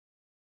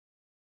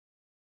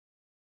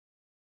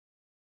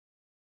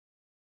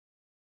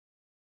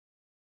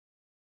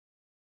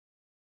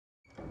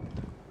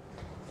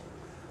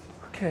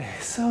Okay,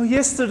 so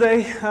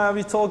yesterday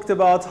we talked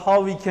about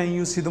how we can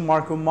use hidden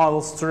Markov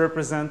models to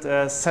represent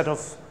a set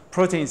of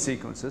protein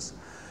sequences.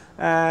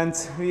 And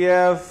we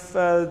have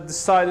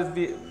decided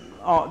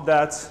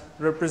that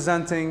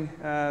representing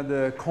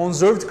the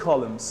conserved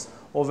columns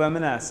of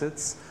amino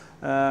acids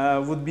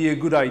would be a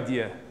good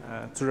idea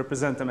to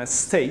represent them as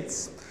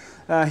states.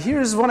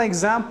 Here's one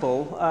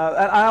example.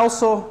 And I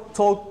also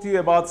talked to you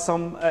about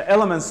some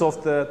elements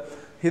of the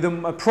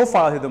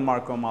profile hidden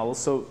Markov model.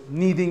 So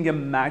needing a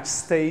match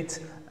state,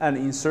 an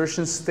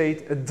insertion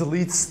state, a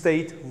delete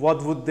state,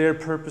 what would their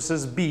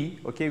purposes be?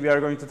 Okay, we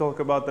are going to talk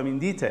about them in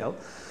detail.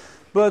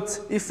 But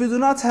if we do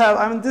not have,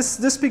 I mean,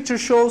 this picture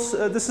shows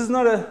this is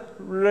not a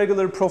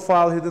regular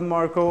profile hidden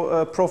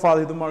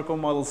Markov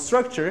model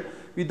structure.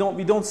 We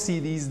don't see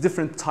these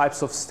different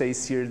types of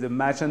states here. The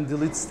match and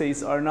delete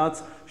states are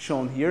not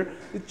shown here.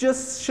 It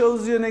just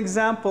shows you an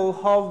example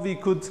how we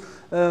could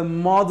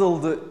model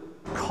the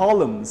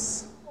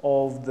columns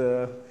of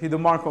the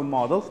hidden Markov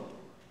model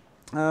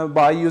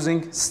by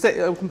using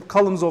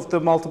columns of the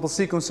multiple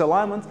sequence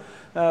alignment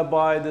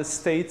by the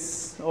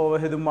states of a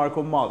hidden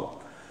Markov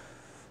model.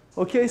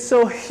 Okay,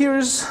 so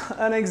here's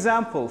an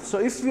example. So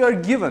if we are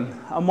given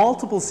a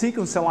multiple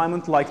sequence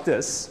alignment like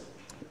this,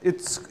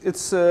 it's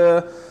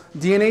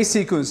DNA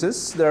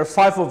sequences. There are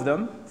 5 of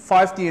them,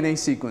 5 DNA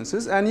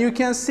sequences, and you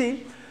can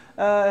see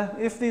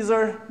if these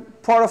are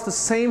part of the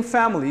same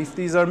family, if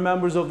these are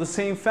members of the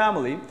same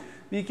family,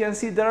 we can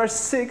see there are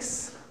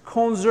 6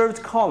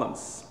 conserved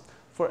columns.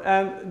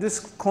 And this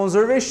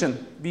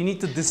conservation, we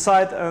need to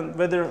decide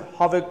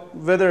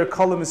whether a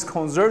column is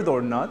conserved or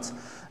not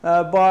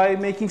by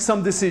making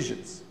some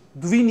decisions.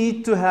 Do we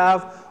need to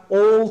have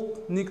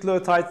all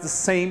nucleotides the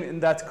same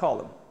in that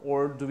column?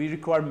 Or do we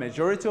require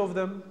majority of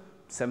them,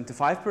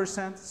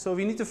 75%? So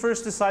we need to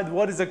first decide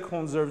what is a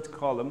conserved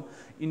column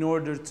in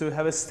order to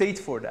have a state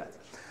for that.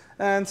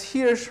 And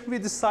here we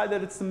decide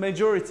that it's the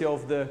majority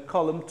of the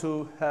column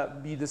to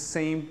be the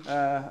same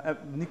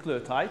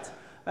nucleotide.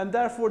 And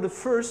therefore the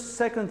first,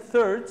 second,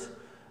 third,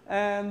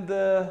 and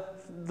the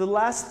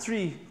last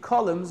 3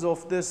 columns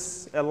of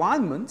this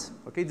alignment,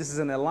 okay, this is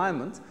an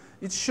alignment,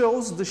 it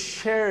shows the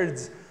shared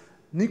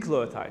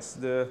nucleotides,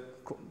 the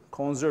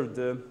conserved,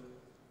 the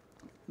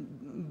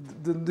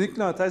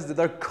nucleotides that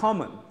are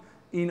common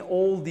in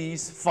all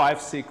these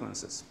 5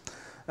 sequences.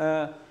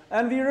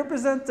 And we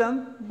represent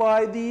them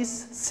by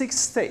these 6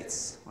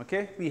 states.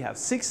 Okay? We have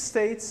 6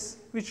 states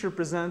which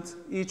represent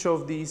each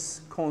of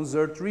these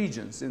conserved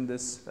regions in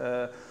this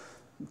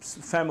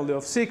family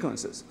of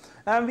sequences.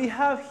 And we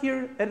have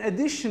here an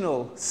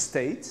additional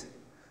state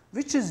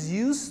which is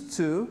used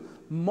to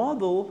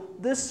model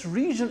this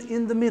region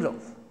in the middle.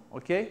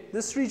 Okay?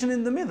 This region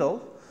in the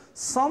middle,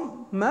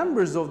 some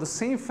members of the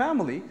same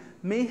family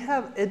may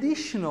have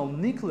additional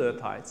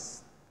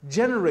nucleotides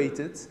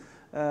generated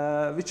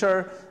which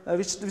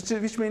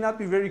may not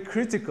be very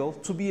critical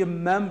to be a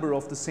member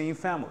of the same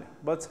family.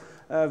 But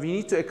we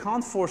need to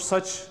account for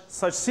such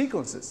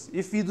sequences.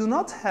 If we do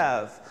not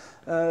have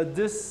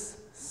this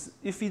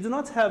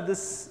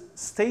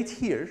state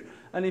here,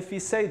 and if we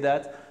say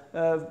that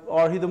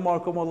our hidden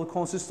Markov model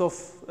consists of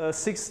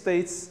 6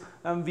 states,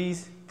 and we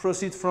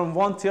proceed from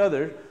one to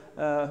other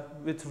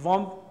with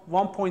 1.0%,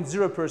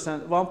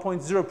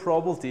 1.0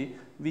 probability,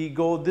 we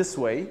go this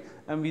way,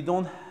 and we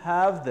don't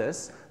have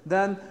this,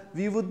 then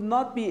we would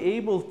not be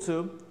able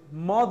to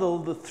model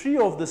the 3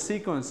 of the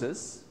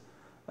sequences,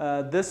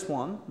 this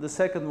one, the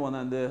second one,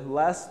 and the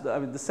last,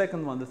 the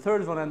second one, the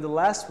third one, and the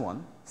last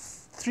one.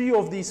 3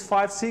 of these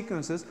 5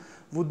 sequences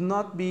would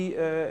not be,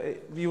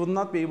 we would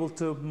not be able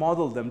to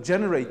model them,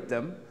 generate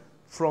them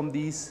from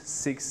these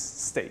 6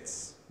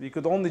 states. We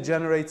could only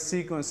generate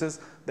sequences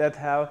that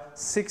have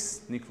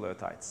 6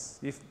 nucleotides.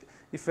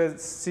 If a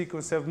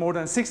sequence has more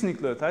than 6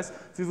 nucleotides,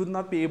 we would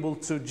not be able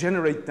to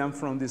generate them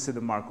from this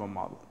hidden Markov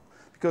model.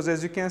 Because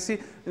as you can see,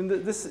 in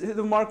this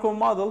hidden Markov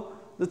model,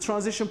 the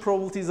transition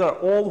probabilities are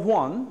all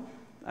 1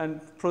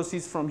 and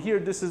proceeds from here.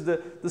 This is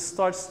the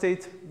start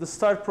state. The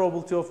start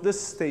probability of this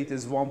state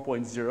is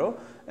 1.0.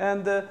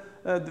 And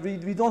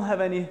we don't have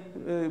any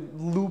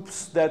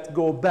loops that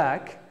go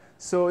back.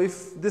 So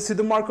if this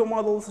hidden Markov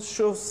model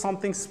shows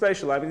something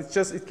special, I mean,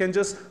 it can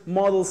just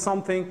model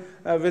something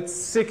with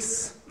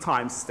 6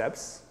 time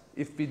steps.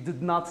 If we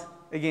did not,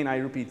 again, I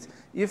repeat,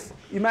 if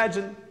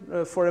imagine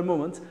for a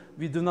moment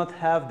we do not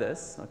have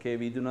this, okay,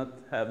 we do not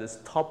have this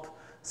top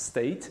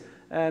state,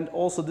 and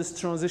also this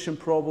transition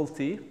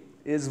probability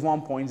is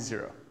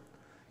 1.0.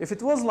 If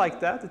it was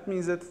like that, it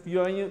means that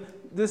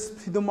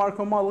this hidden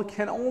Markov model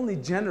can only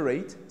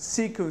generate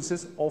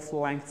sequences of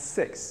length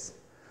 6.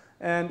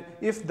 And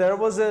if there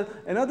was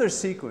another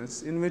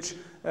sequence in which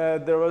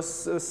there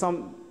was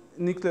some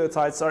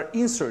nucleotides are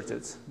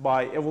inserted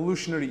by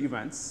evolutionary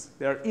events,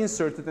 they are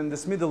inserted in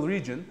this middle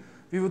region,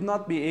 we would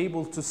not be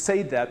able to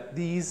say that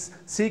these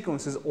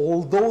sequences,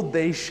 although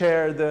they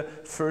share the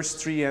first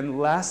 3 and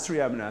last 3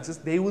 amino acids,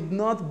 they would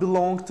not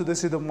belong to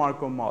this hidden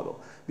Markov model,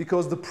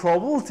 because the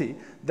probability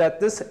that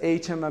this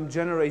HMM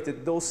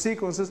generated those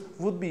sequences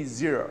would be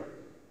 0.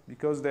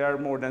 because there are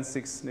more than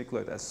 6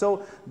 nucleotides.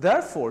 So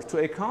therefore, to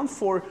account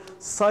for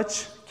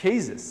such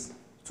cases,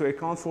 to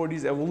account for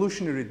these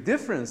evolutionary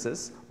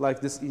differences,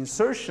 like these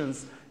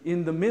insertions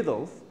in the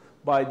middle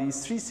by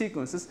these 3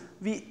 sequences,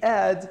 we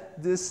add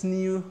this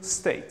new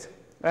state.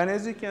 And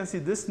as you can see,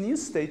 this new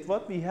state,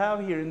 what we have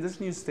here in this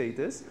new state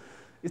is,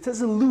 it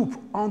has a loop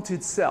onto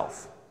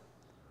itself.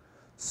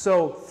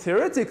 So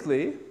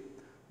theoretically,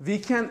 we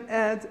can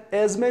add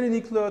as many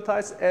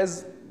nucleotides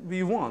as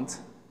we want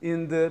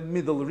in the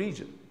middle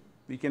region.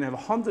 We can have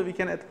 100, we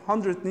can add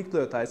 100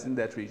 nucleotides in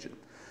that region.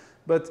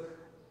 But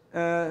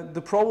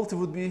the probability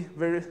would be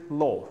very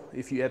low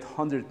if you add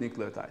 100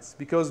 nucleotides,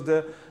 because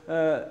the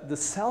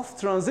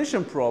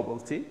self-transition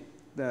probability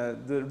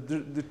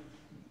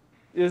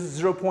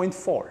is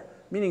 0.4,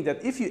 meaning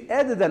that if you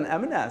added an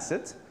amino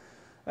acid,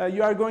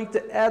 you are going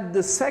to add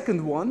the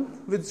second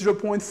one with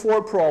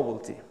 0.4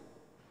 probability.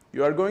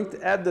 You are going to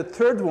add the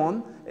third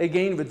one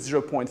again with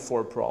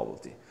 0.4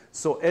 probability.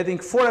 So adding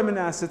 4 amino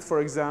acids,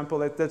 for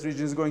example, at that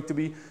region is going to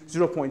be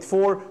 0.4,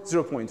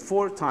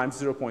 0.4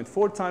 times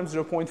 0.4 times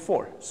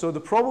 0.4. So the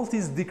probability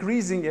is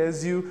decreasing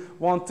as you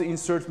want to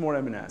insert more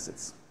amino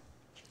acids.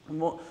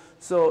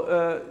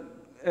 So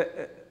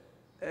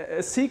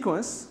a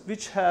sequence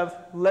which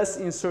have less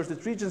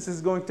inserted regions is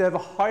going to have a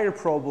higher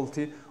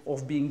probability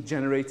of being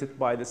generated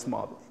by this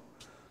model.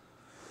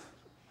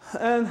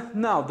 And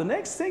now the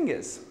next thing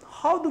is,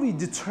 how do we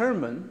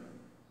determine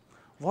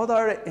what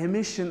are the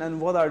emission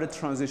and what are the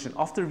transition?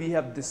 After we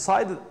have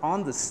decided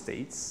on the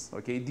states,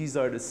 okay, these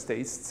are the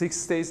states, 6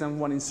 states and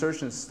 1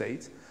 insertion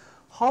state,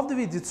 how do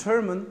we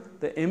determine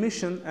the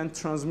emission and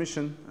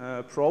transmission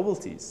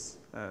probabilities?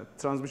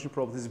 Transmission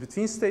probabilities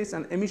between states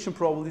and emission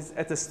probabilities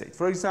at a state.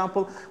 For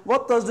example,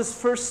 what does this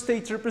first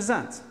state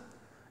represent?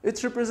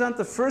 It represents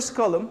the first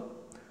column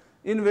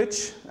in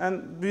which,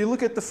 and we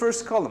look at the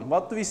first column,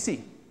 what do we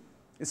see?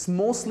 It's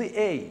mostly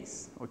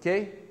A's,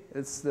 okay?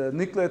 It's the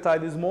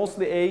nucleotide is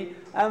mostly A,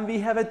 and we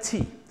have a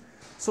T.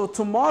 So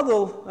to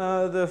model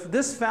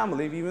this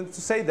family, we want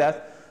to say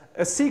that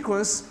a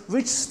sequence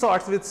which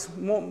starts with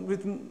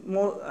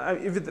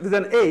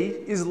an A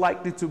is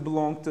likely to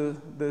belong to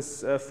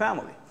this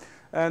family.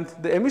 And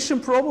the emission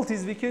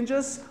probabilities, we can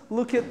just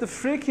look at the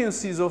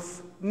frequencies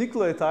of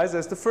nucleotides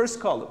as the first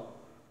column.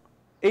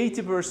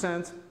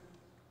 80%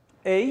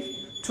 A,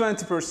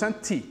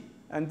 20% T.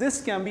 And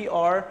this can be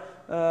our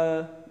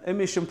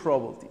emission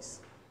probabilities.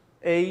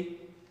 A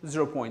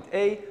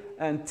 0.8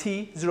 and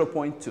T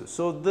 0.2.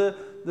 So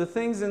the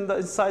things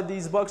inside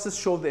these boxes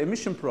show the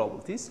emission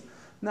probabilities.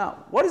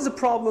 Now, what is the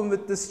problem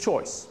with this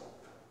choice?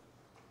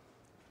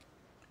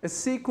 A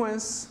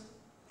sequence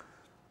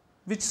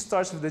which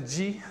starts with a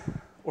G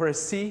or a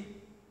C,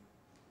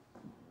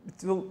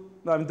 it will,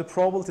 the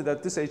probability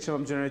that this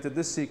HMM generated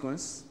this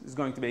sequence is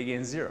going to be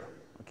again 0.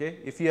 Okay?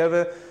 If you have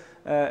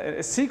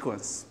a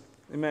sequence,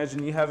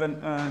 imagine you have a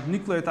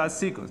nucleotide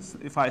sequence.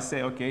 If I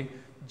say, okay,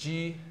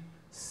 G,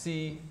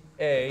 C,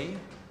 A,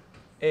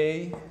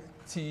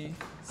 T,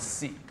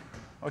 C.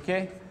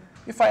 Okay?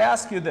 If I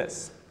ask you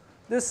this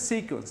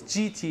sequence,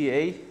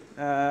 GCA,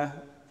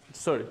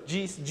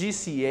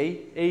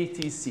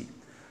 ATC,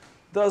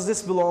 does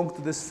this belong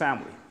to this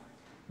family?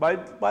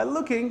 By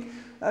looking,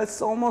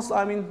 it's almost,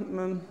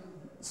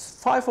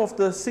 5 of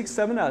the 6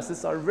 amino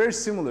acids are very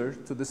similar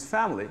to this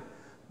family,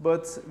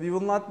 but we will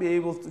not be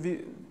able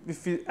to,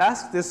 if we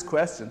ask this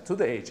question to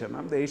the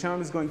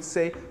HMM is going to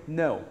say,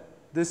 no,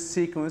 this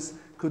sequence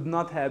could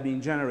not have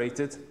been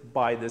generated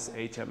by this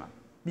HMM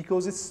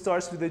because it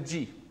starts with a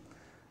G.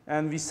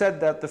 And we said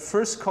that the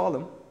first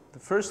column, the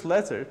first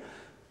letter,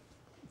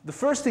 the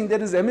first thing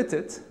that is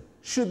emitted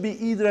should be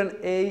either an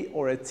A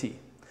or a T.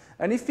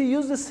 And if we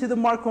use this hidden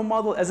Markov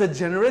model as a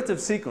generative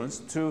sequence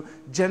to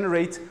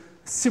generate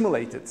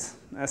simulated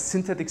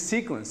synthetic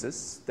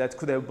sequences that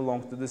could have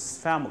belonged to this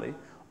family,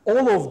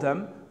 all of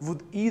them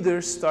would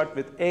either start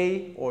with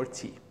A or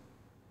T.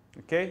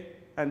 Okay?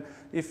 And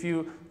if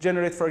you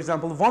generate, for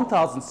example,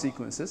 1,000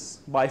 sequences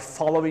by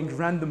following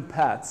random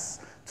paths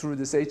through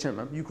this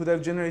HMM, you could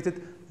have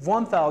generated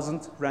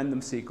 1,000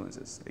 random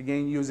sequences.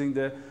 Again, using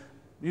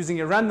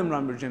a random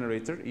number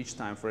generator each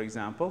time, for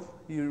example,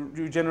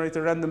 you generate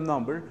a random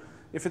number.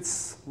 If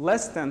it's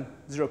less than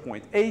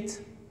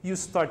 0.8, you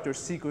start your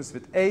sequence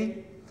with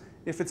A.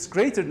 If it's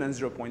greater than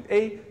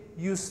 0.8,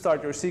 you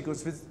start your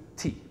sequence with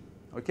T.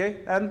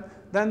 Okay? And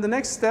then the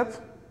next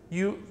step,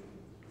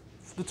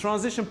 the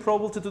transition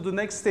probability to the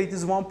next state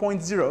is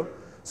 1.0,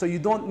 so you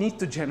don't need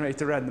to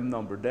generate a random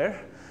number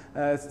there.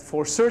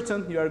 For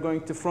certain, you are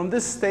going to, from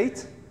this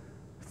state,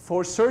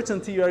 for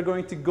certainty, you are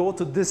going to go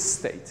to this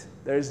state.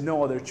 There is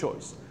no other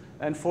choice.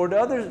 And for the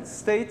other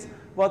state,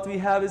 what we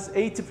have is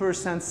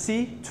 80%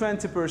 C,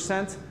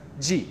 20%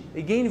 G.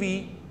 Again,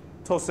 we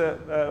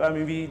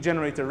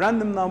generate a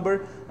random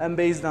number, and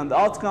based on the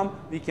outcome,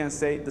 we can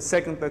say the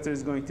second letter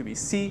is going to be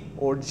C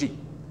or G.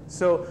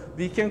 So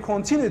we can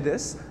continue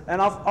this,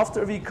 and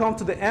after we come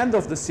to the end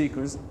of the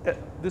sequence,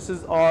 this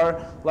is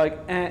our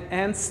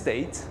end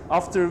state.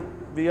 After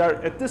we are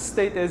at this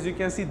state, as you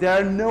can see,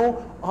 there are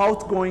no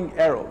outgoing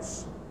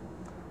arrows.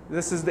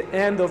 This is the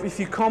end of, if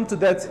you come to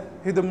that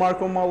hidden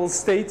Markov model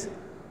state,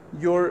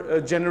 your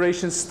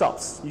generation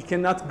stops. You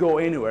cannot go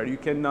anywhere. You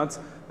cannot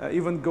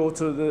even go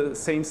to the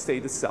same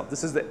state itself.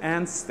 This is the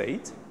end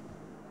state.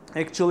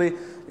 Actually,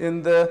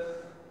 in the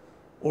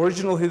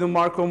original hidden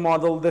Markov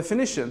model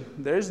definition,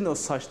 there is no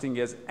such thing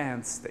as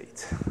end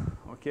state.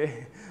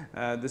 Okay,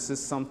 this is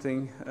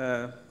something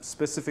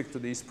specific to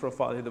these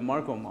profile hidden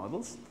Markov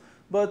models.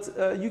 But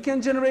you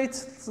can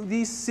generate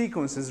these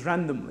sequences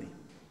randomly.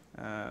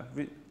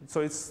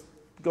 So it's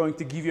going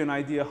to give you an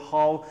idea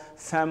how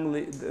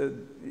family,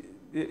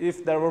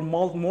 if there were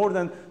more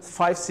than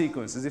 5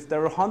 sequences, if there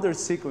were 100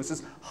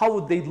 sequences, how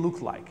would they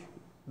look like?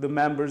 The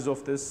members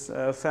of this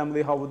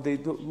family, how would they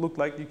look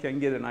like? You can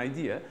get an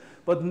idea.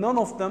 But none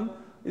of them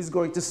is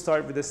going to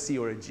start with a C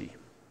or a G.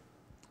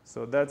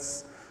 So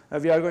that's,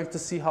 we are going to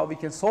see how we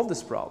can solve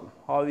this problem.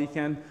 How we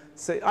can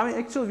say, I mean,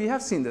 actually, we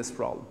have seen this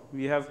problem.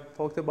 We have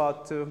talked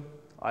about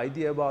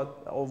idea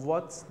of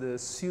what? The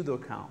pseudo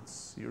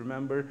counts. You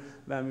remember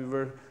when we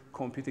were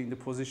computing the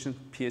position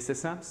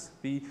PSSMs?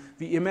 We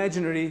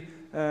imaginary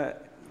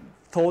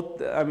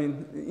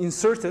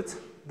inserted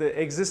the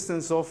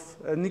existence of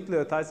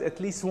nucleotides at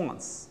least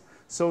once.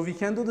 So we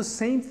can do the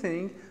same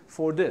thing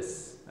for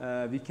this.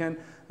 We can,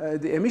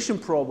 the emission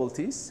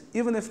probabilities,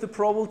 even if the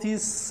probability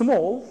is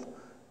small,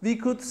 we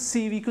could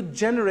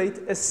generate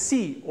a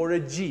C or a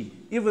G,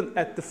 even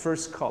at the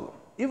first column.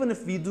 Even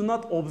if we do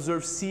not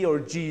observe C or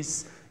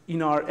Gs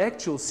in our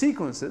actual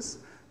sequences,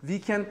 we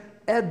can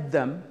add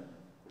them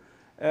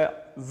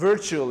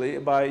virtually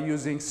by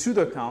using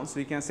pseudo counts.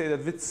 We can say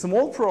that with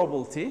small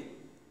probability,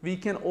 we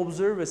can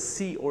observe a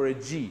C or a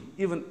G,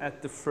 even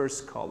at the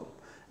first column.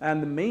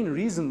 And the main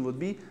reason would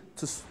be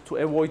to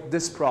avoid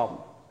this problem,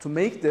 to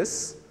make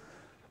this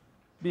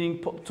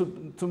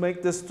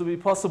to be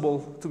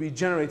possible to be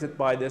generated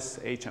by this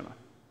HMM.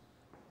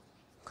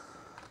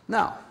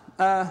 Now,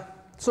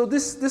 so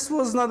this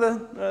was not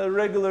a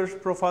regular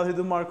profile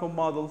hidden Markov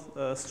model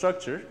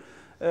structure.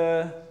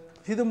 Profile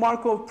hidden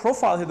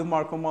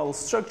Markov model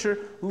structure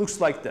looks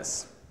like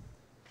this.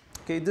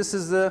 Okay, this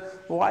is a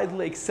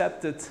widely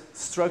accepted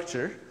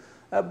structure,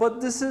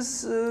 but this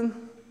is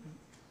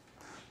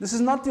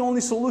not the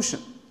only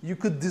solution. You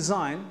could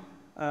design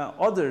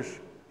other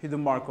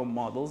hidden Markov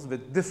models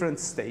with different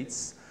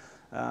states,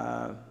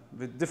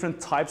 with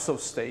different types of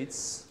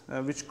states,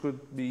 which could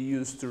be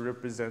used to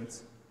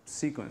represent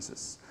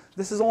sequences.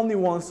 This is only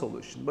one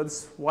solution, but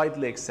it's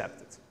widely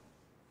accepted.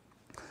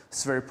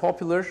 It's very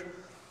popular,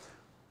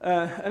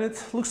 and it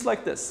looks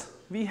like this.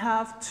 We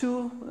have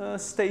 2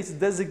 states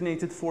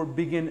designated for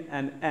begin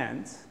and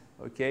end,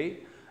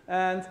 okay?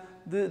 And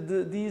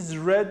these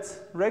red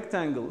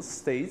rectangular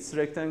states,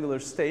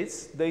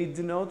 they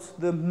denote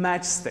the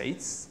match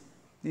states.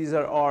 These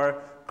are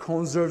our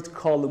conserved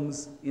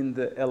columns in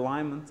the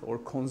alignment, or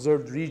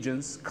conserved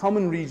regions,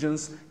 common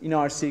regions in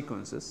our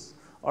sequences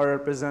are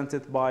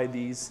represented by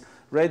these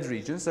red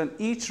regions. And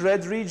each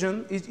red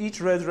region,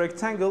 each red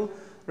rectangle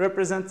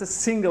represents a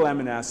single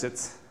amino acid,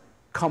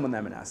 common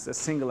amino acid, a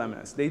single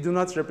amino acid. They do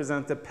not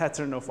represent a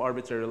pattern of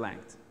arbitrary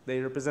length. They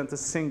represent a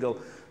single.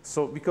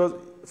 So because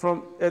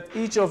at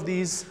each of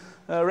these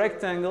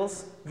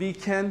rectangles, we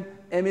can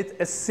emit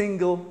a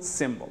single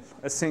symbol,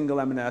 a single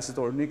amino acid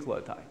or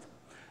nucleotide.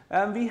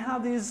 And we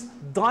have these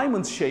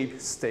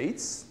diamond-shaped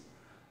states.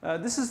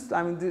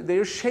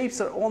 Their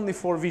shapes are only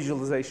for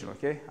visualization,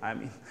 okay?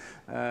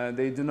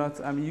 They do not,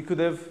 you could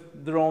have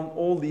drawn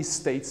all these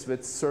states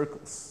with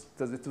circles,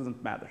 because it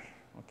wouldn't matter,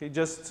 okay?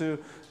 Just to,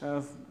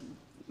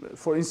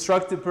 for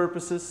instructive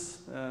purposes,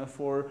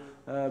 for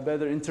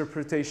better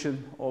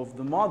interpretation of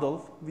the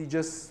model, we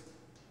just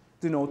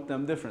denote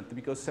them differently,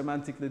 because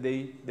semantically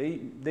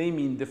they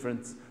mean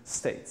different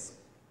states.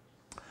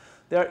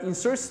 They are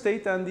insert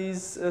state, and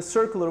these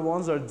circular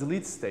ones are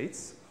delete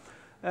states.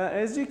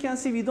 As you can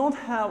see, we don't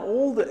have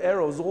all the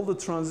arrows, all the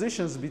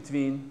transitions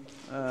between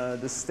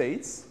the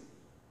states.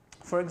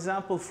 For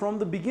example, from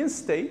the begin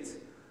state,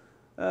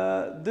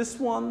 this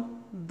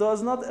one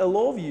does not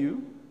allow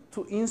you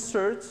to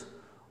insert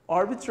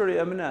arbitrary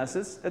amino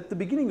acids at the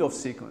beginning of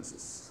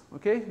sequences.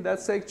 Okay,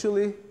 that's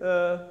actually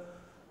a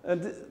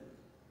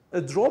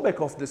drawback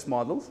of this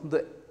model.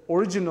 The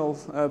original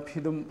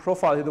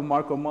profile hidden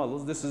Markov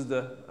models, this is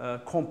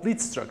the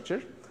complete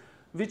structure,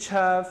 which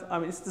have,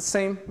 it's the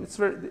same, it's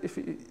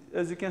very,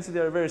 as you can see, they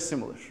are very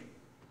similar.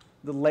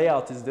 The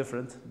layout is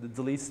different. The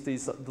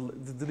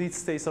delete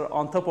states are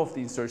on top of the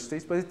insert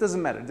states, but it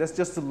doesn't matter. That's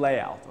just the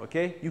layout,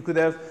 okay? You could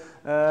have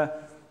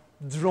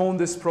drawn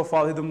this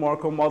profile hidden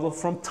Markov model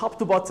from top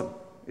to bottom.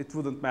 It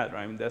wouldn't matter.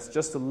 That's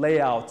just the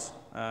layout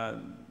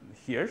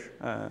here.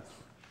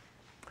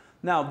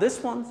 Now,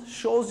 this one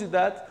shows you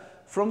that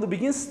from the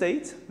begin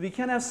state, we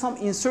can have some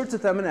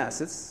inserted amino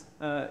acids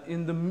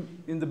in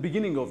the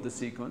beginning of the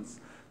sequence.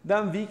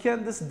 Then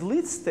this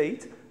delete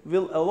state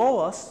will allow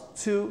us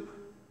to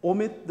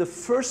omit the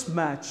first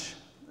match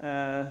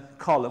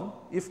column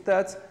if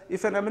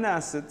an amino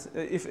acid,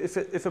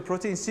 if a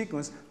protein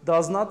sequence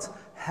does not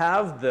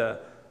have the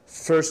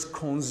first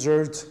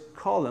conserved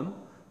column,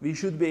 we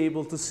should be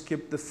able to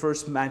skip the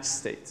first match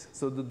state.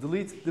 So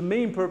the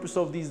main purpose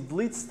of these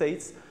delete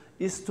states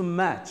is to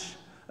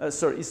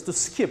is to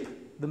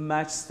skip the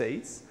match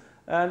states.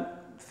 And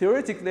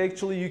theoretically,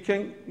 actually, you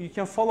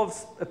can follow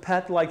a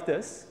path like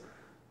this: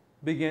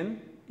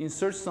 begin,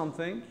 insert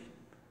something,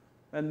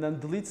 and then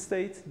delete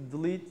state,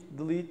 delete,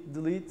 delete,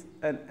 delete,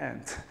 and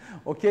end.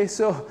 Okay,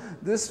 so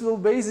this will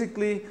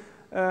basically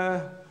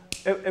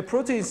a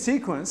protein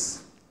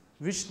sequence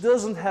which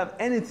doesn't have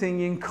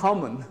anything in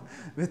common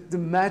with the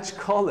match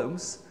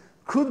columns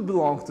could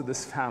belong to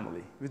this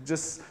family with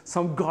just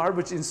some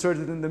garbage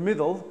inserted in the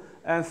middle,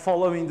 and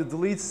following the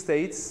delete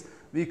states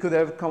we could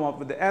have come up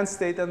with the end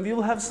state, and we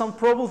will have some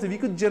probability we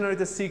could generate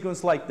a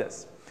sequence like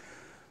this.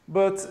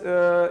 But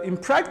in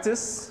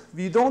practice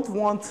we don't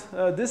want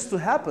this to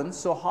happen,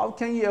 so how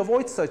can you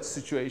avoid such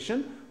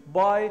situation?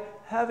 By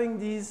having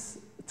these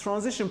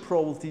transition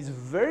probabilities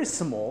very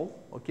small.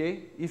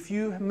 Okay, if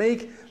you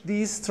make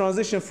these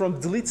transition from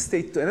delete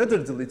state to another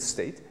delete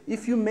state,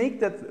 if you make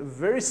that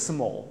very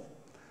small,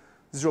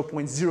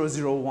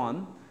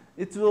 0.001,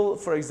 it will,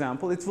 for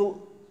example, it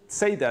will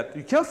say that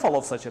you can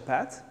follow such a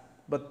path,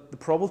 but the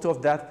probability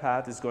of that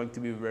path is going to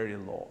be very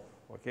low.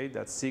 Okay,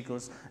 that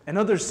sequence,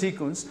 another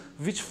sequence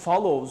which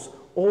follows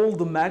all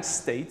the match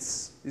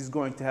states is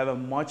going to have a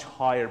much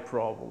higher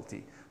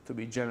probability to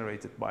be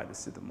generated by the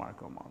hidden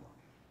Markov model.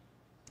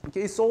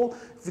 Okay, so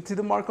the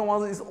hidden Markov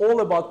model is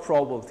all about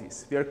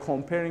probabilities. We are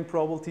comparing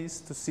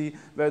probabilities to see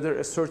whether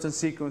a certain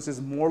sequence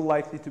is more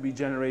likely to be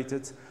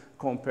generated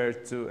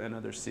compared to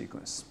another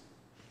sequence.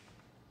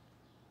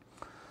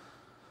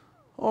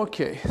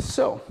 Okay,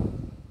 so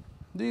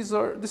this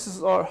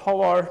is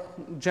how our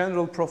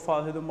general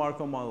profile hidden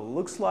Markov model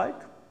looks like.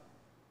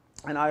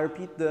 And I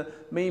repeat, the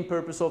main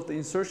purpose of the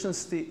insertion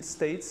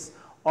states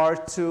are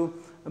to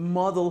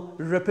model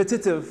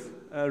repetitive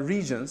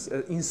regions,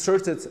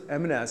 inserted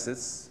amino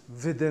acids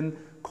within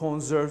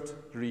conserved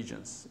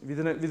regions.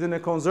 Within a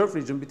conserved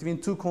region, between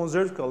two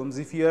conserved columns,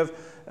 if you have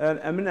an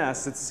amino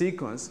acid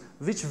sequence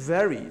which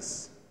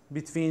varies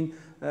between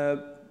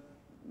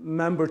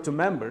member to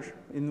member,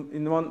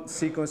 in one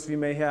sequence we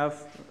may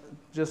have,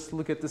 just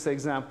look at this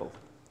example.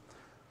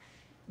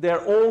 They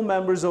are all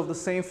members of the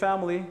same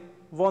family.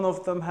 One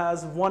of them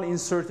has one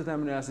inserted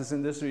amino acid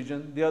in this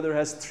region. The other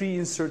has three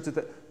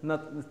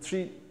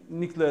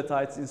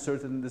nucleotides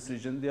inserted in this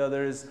region. The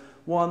other is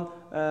one,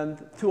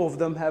 and two of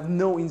them have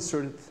no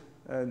inserted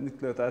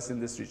nucleotides in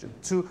this region.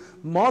 To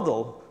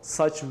model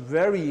such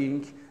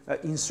varying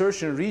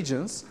insertion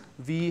regions,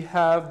 we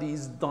have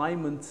these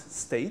diamond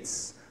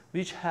states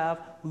which have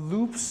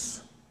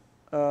loops.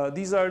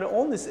 These are the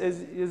only,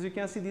 as you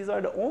can see, these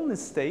are the only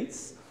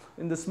states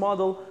in this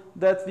model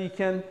that we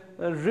can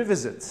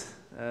revisit.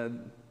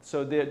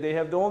 So they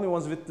have the only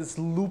ones with this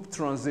loop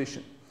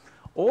transition.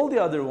 All the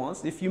other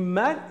ones, if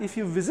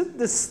you visit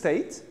this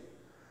state,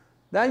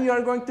 then you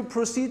are going to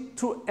proceed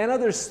to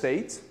another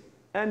state,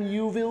 and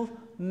you will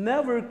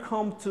never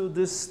come to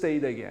this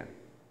state again.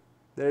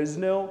 There is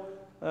no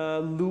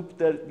loop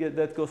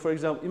that goes. For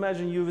example,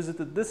 imagine you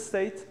visited this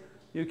state,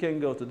 you can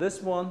go to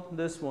this one,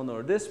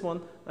 or this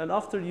one, and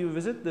after you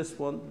visit this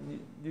one,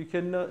 you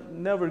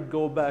can never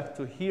go back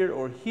to here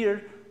or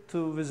here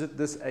to visit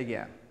this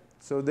again.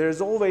 So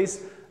there's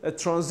always a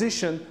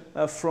transition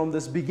from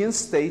this begin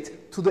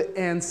state to the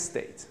end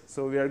state.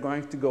 So we are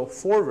going to go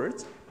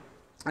forward.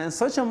 And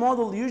such a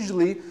model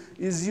usually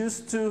is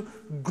used to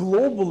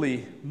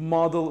globally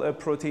model a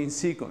protein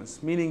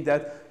sequence, meaning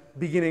that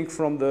beginning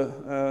from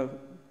the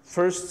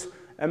first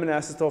amino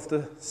acid of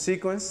the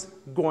sequence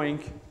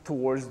going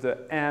towards the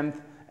end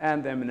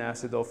amino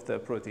acid of the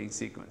protein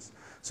sequence.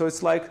 So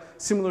it's like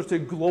similar to a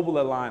global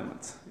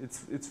alignment.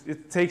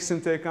 It takes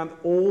into account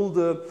all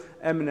the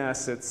amino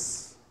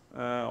acids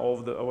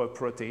of a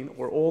protein,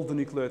 or all the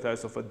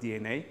nucleotides of a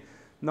DNA.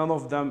 None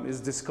of them is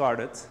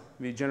discarded.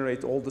 We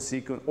generate all the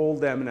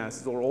amino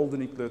acids or all the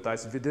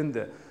nucleotides within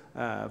the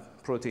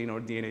protein or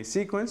DNA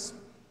sequence.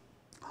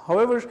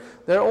 However,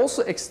 there are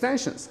also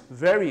extensions,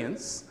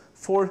 variants,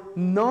 for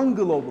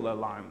non-global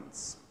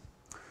alignments.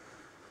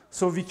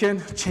 So we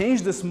can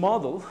change this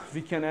model.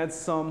 We can add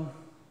some,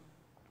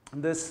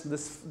 this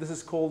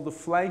is called the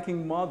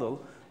flanking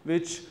model,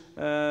 which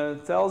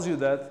tells you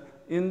that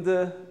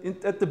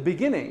at the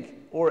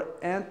beginning or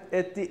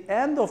at the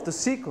end of the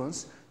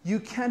sequence, you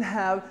can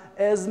have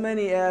as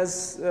many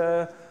as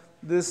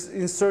this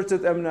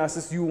inserted amino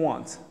acids you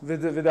want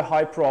with a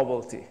high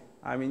probability.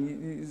 I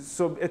mean,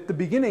 so at the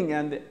beginning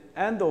and the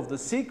end of the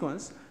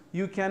sequence,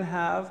 you can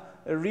have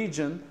a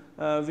region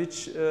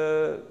which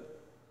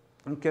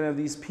you can have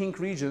these pink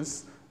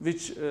regions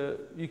which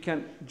you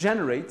can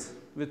generate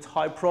with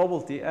high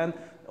probability, and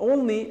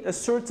only a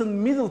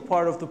certain middle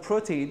part of the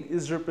protein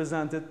is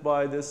represented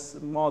by this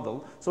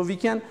model. So we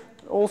can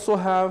also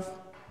have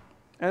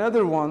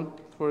another one,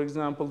 for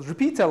example,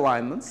 repeat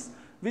alignments,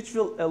 which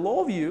will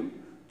allow you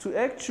to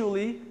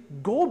actually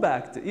go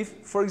back to, if,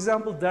 for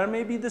example, there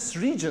may be this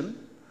region,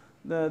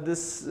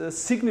 this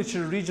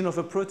signature region of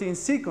a protein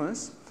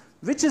sequence,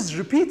 which is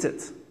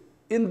repeated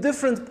in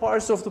different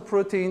parts of the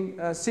protein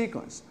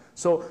sequence.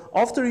 So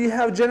after you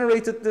have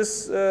generated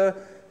this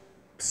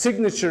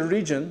signature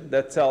region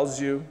that tells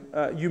you,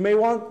 you may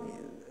want,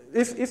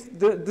 if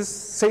this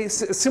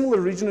similar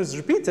region is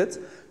repeated,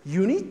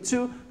 you need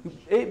to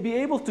be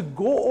able to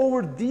go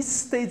over these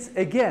states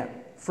again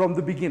from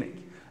the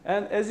beginning.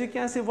 And as you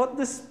can see, what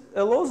this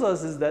allows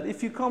us is that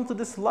if you come to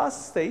this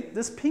last state,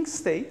 this pink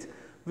state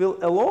will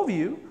allow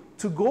you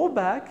to go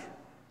back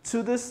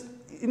to this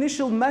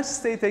initial match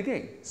state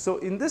again. So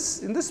in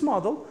this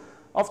model,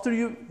 after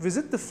you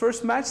visit the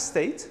first match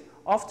state,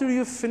 after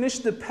you finish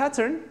the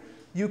pattern,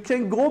 you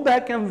can go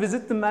back and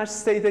visit the match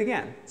state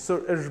again. So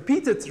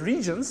repeated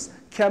regions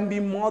can be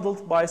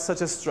modeled by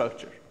such a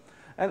structure.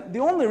 And the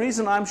only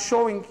reason I'm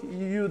showing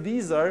you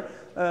these are,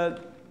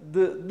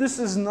 this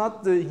is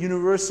not the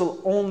universal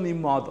only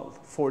model.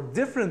 For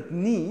different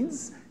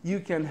needs, you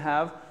can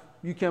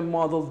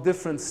model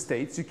different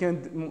states. You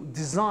can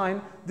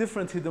design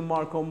different hidden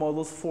Markov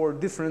models for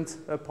different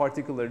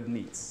particular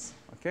needs.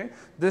 Okay?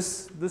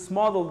 This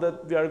model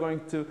that we are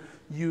going to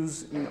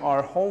use in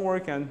our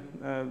homework and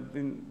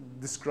in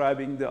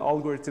describing the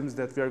algorithms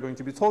that we are going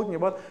to be talking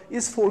about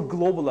is for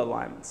global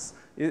alignments.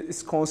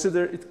 It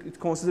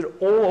considers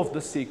all of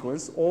the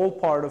sequence, all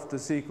part of the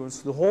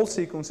sequence. The whole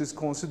sequence is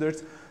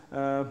considered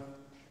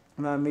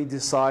when we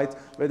decide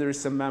whether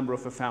it's a member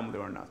of a family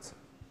or not.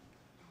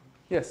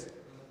 Yes? In the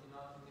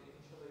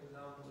initial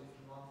example, if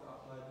you want to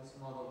apply this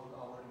model to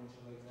our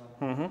initial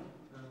example, Mm-hmm.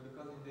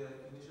 Because in the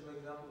initial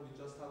example, we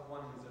just have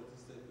one inserted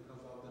state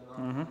because of the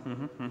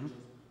non-regions.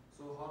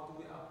 So how do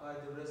we apply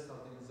the rest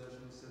of the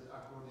insertion set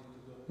according to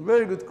the...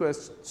 Very good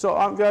question. So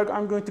I'm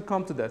going to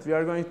come to that. We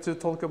are going to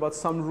talk about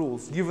some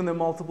rules. Given a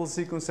multiple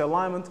sequence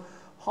alignment,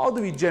 how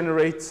do we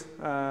generate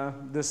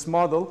this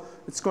model?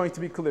 It's going to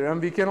be clear.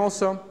 And we can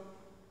also,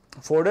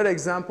 for that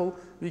example,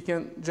 we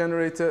can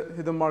generate a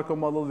hidden Markov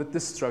model with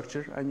this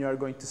structure, and you are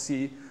going to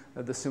see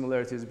the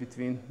similarities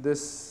between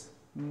this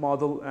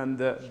model and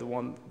the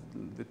one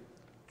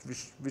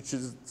which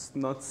is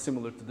not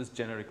similar to this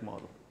generic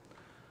model.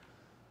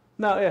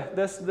 Now, yeah,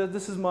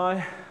 this is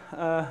my,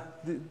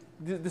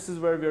 this is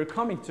where we are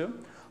coming to.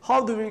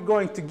 How do we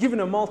going to, given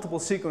a multiple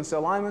sequence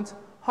alignment,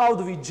 how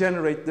do we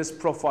generate this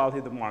profile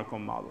hidden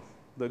Markov model,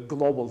 the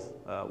global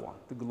one,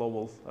 the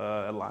global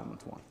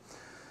alignment one?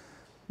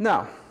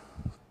 Now,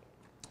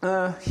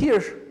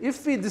 here,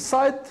 if we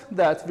decide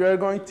that we are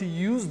going to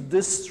use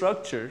this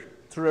structure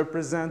to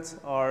represent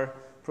our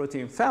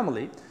protein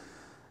family,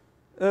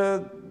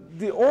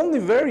 the only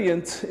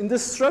variant in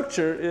this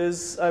structure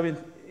is, I mean,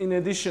 in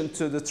addition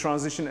to the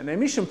transition and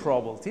emission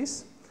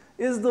probabilities,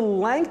 is the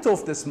length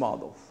of this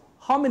model.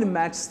 How many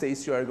match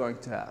states you are going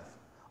to have.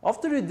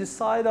 After you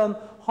decide on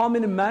how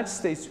many match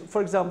states,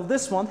 for example,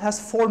 this one has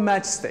 4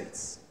 match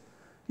states.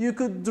 You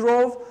could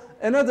draw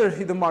another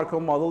hidden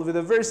Markov model with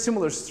a very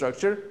similar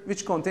structure,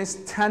 which contains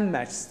 10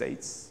 match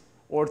states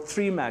or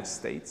 3 match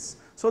states.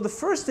 So the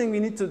first thing we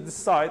need to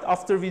decide,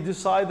 after we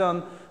decide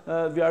on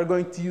we are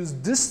going to use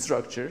this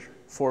structure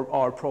for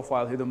our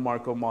profile hidden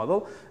Markov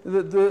model,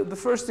 the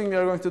first thing we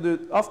are going to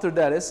do after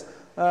that is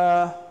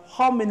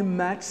how many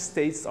match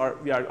states are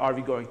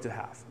we going to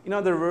have? In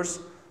other words,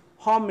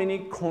 how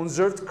many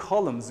conserved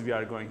columns we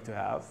are going to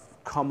have,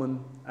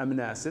 common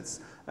amino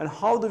acids, and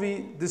how do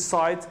we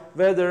decide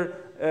whether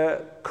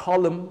a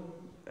column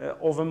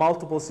of a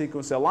multiple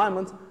sequence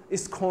alignment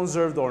is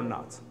conserved or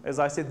not. As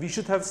I said, we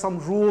should have some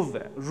rule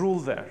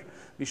there.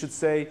 We should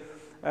say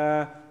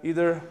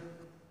either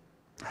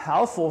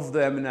half of the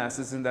amino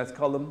acids in that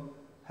column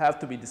have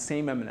to be the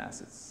same amino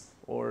acids,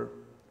 or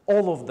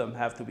all of them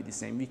have to be the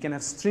same. We can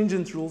have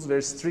stringent rules,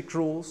 very strict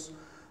rules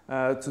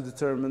to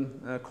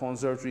determine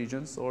conserved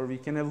regions, or we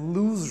can have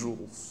loose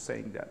rules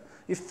saying that.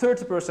 If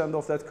 30%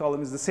 of that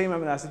column is the same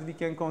amino acid, we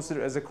can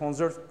consider as a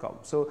conserved column.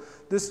 So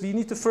this, we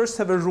need to first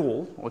have a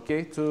rule,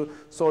 okay,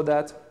 so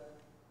that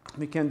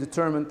we can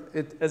determine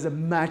it as a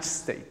match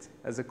state,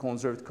 as a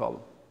conserved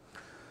column.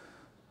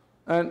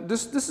 And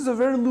this is a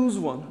very loose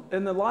one.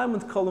 An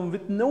alignment column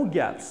with no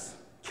gaps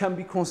can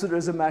be considered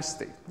as a match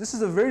state. This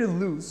is a very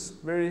loose,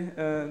 very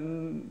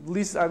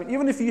least, I mean,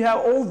 even if you have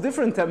all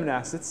different amino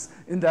acids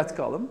in that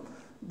column,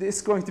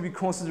 it's going to be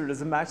considered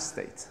as a match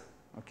state.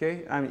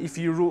 Okay, I mean, if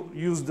you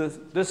use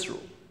this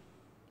rule,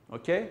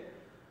 okay.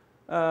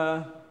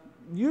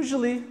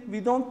 Usually we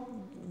don't.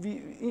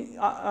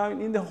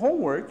 In the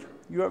homework,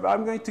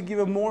 I'm going to give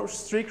a more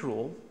strict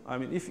rule. I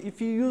mean,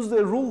 if you use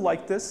the rule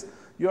like this,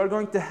 you are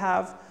going to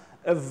have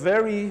a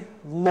very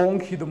long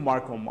hidden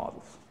Markov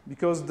model,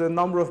 because the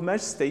number of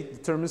match state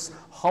determines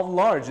how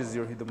large is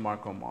your hidden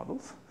Markov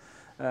model.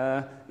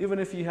 Even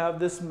if you have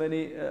this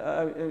many,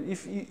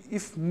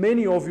 if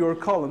many of your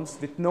columns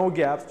with no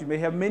gaps, you may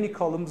have many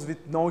columns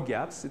with no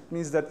gaps, it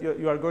means that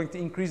you are going to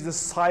increase the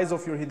size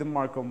of your hidden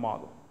Markov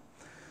model.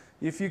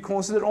 If you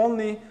consider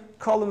only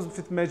columns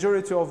with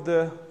majority of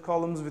the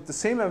columns with the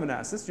same amino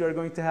acids, you are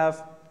going to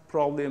have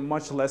probably a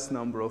much less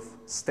number of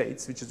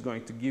states, which is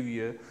going to give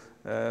you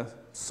a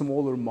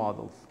smaller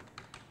model.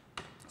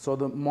 So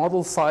the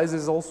model size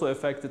is also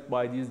affected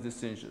by these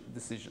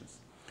decisions.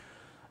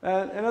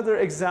 And another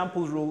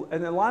example rule,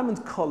 an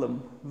alignment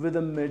column with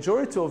a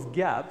majority of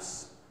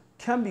gaps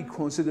can be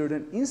considered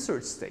an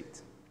insert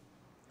state.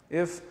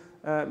 If,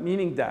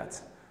 meaning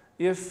that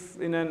if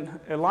in an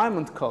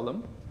alignment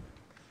column,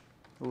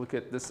 we'll look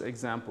at this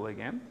example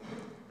again.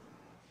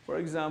 For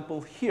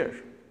example, here,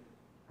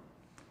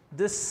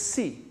 this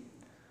C,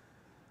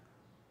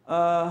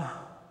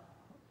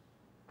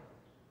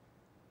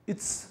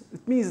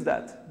 it means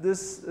that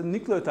this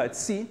nucleotide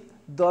C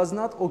does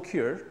not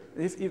occur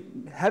if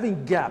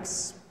having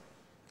gaps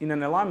in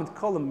an alignment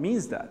column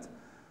means that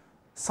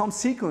some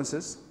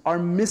sequences are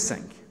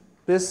missing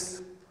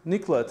this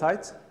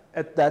nucleotide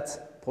at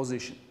that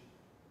position.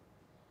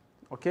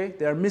 Okay,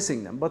 they are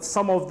missing them, but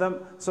some of them.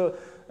 So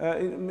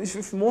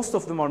if most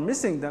of them are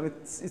missing them,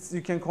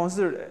 you can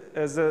consider it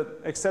as an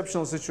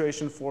exceptional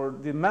situation for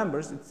the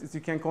members.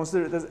 You can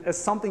consider it as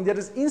something that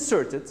is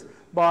inserted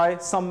by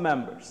some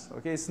members.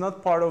 Okay, it's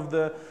not part of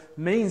the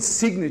main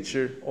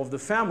signature of the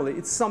family.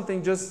 It's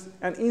something just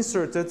an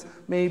inserted,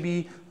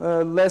 maybe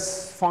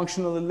less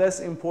functionally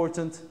less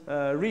important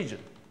region.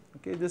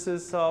 Okay, this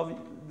is how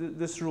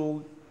this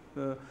rule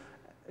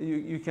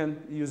you can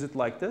use it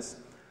like this.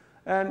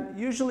 And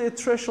usually a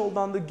threshold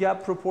on the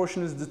gap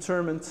proportion is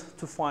determined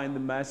to find the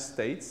match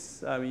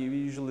states. I mean, we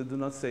usually do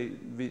not say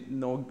with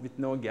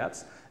no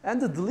gaps.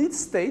 And the delete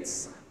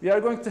states, we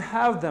are going to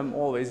have them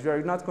always. We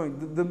are not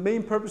going. The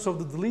main purpose of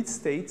the delete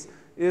states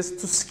is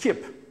to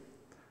skip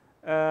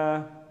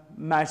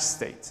match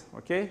state.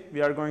 Okay,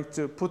 we are going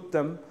to put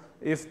them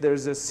if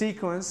there's a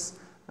sequence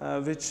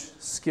which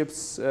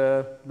skips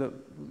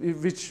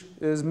which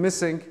is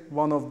missing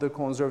one of the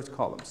conserved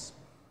columns.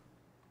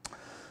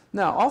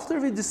 Now, after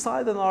we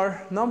decide on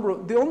our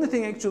number, the only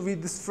thing actually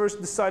we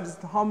first decide is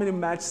how many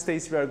match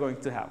states we are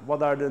going to have.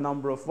 What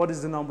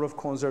is the number of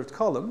conserved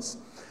columns?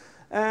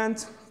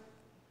 And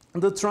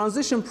the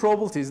transition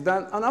probabilities.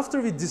 And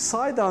after we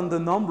decide on the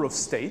number of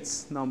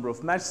states, number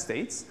of match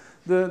states,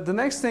 the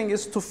next thing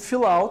is to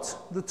fill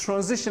out the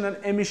transition and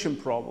emission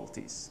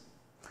probabilities.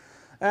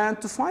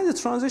 And to find the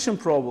transition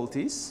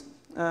probabilities,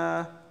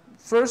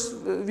 first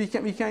we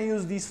can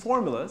use these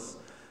formulas.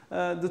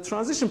 The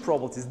transition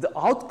probabilities, the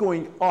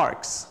outgoing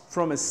arcs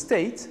from a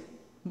state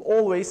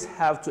always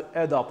have to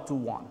add up to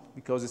 1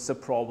 because it's a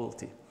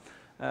probability.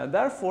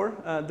 Therefore,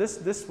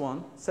 this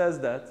one says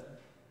that,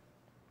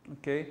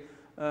 okay,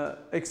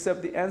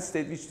 except the end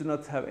state which do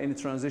not have any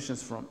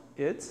transitions from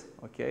it,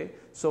 okay.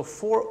 So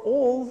for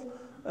all,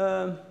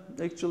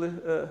 actually,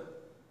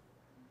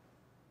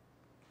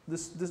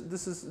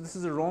 this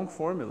is a wrong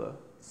formula.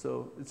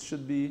 So it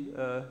should be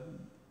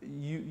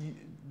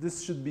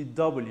this should be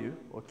W,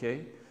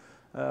 okay.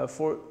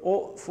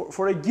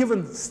 For a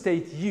given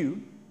state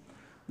U,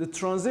 the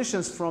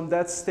transitions from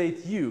that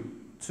state U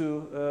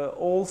to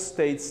all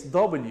states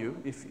W,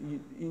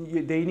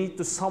 they need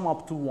to sum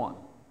up to 1.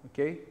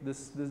 Okay,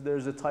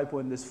 there's a typo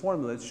in this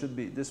formula. It should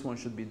be this one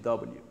should be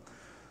W.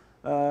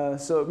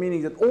 So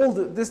meaning that all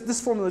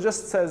this formula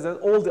just says that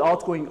all the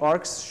outgoing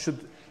arcs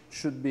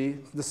should be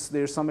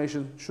their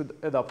summation should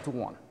add up to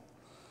 1.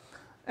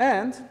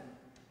 And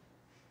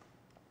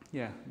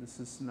yeah, this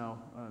is now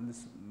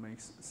this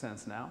makes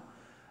sense now.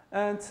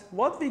 And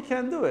what we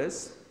can do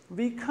is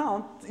we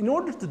count in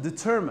order to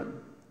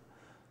determine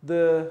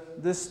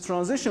this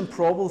transition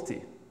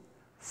probability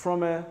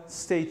from a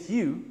state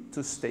U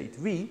to state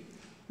V.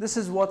 This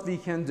is what we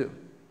can do.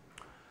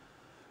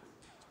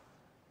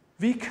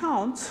 We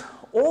count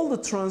all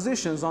the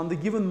transitions on the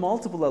given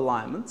multiple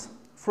alignment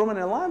from an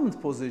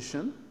alignment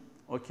position,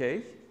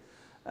 okay,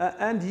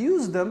 and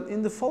use them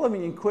in the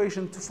following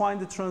equation to find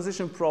the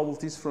transition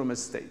probabilities from a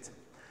state.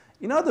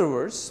 In other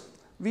words,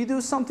 we do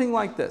something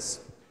like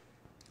this.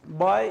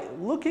 By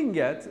looking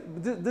at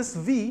this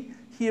V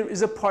here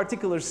is a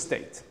particular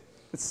state.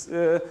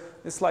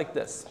 It's like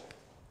this.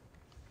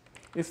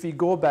 If we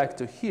go back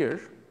to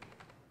here,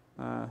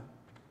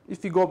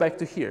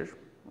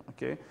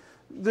 okay,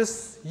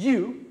 this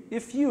U,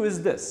 if U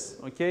is this,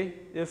 okay,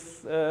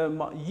 if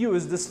U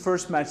is this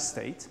first match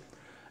state,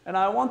 and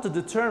I want to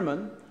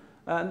determine,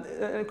 and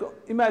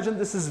imagine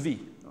this is V,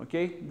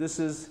 okay, this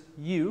is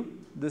U,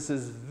 this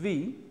is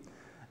V,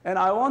 and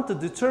I want to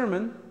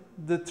determine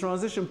the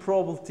transition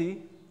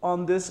probability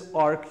on this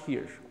arc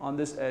here, on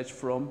this edge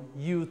from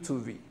U to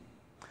V.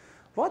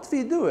 What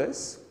we do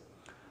is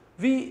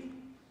we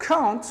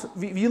count,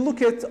 we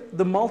look at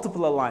the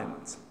multiple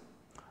alignments.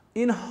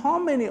 In how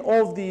many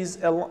of these,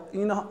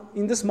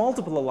 in this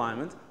multiple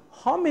alignment,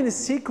 how many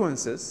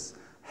sequences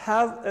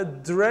have a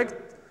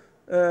direct,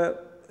 have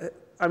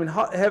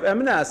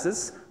amino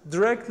acids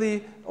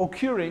directly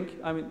occurring,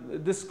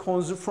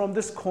 from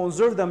this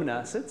conserved amino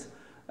acid,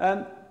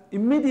 and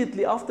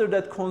immediately after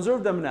that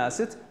conserved amino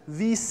acid,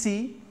 we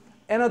see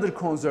another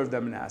conserved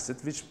amino acid,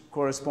 which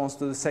corresponds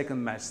to the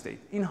second match state.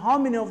 In how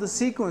many of the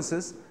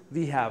sequences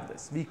we have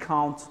this? We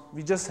count,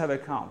 we just have a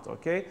count,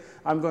 okay?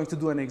 I'm going to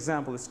do an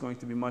example, it's going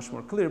to be much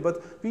more clear,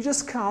 but we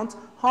just count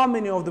how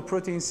many of the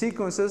protein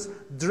sequences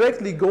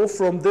directly go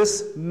from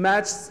this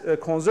matched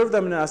conserved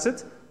amino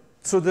acid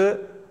to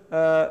the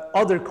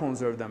other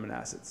conserved amino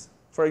acids.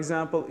 For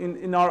example,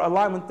 in our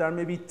alignment, there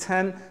may be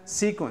 10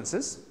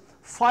 sequences.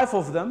 5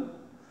 of them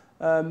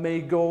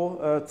may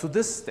go to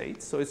this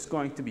state, so it's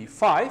going to be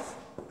 5.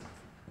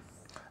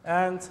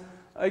 And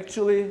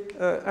actually,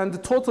 and the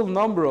total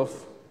number of,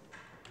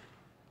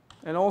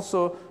 and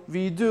also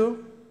we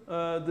do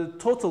the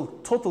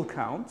total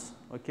count,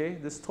 okay?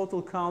 This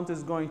total count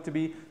is going to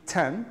be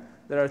 10.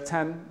 There are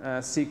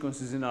 10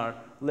 sequences in our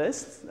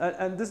list.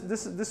 And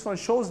this one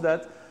shows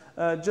that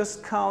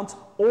just count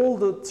all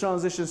the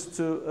transitions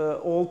to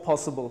all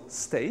possible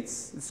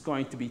states. It's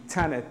going to be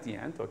 10 at the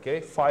end, okay?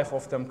 5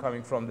 of them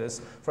coming from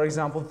this. For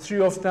example,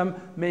 3 of them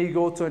may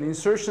go to an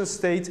insertion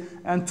state,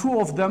 and 2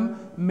 of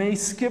them may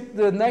skip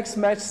the next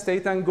match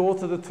state and go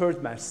to the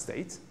third match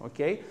state,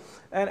 okay?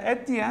 And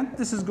at the end,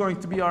 this is going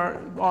to be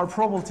our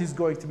probability is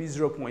going to be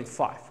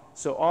 0.5.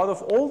 So out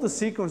of all the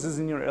sequences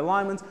in your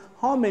alignment,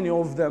 how many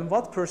of them,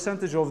 what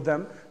percentage of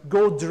them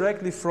go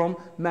directly from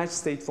match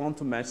state 1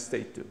 to match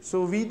state 2?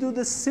 So we do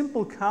this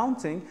simple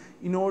counting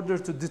in order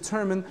to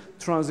determine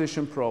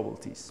transition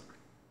probabilities.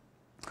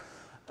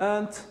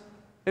 And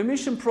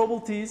emission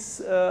probabilities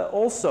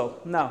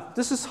also. Now,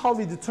 this is how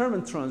we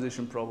determine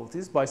transition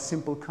probabilities, by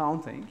simple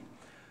counting.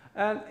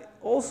 And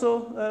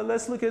also,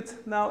 let's look at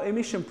now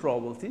emission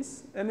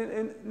probabilities. And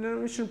in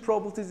emission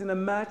probabilities in a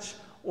match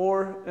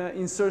or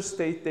insert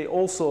state, they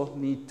also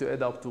need to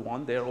add up to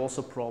 1. They are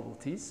also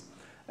probabilities.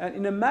 And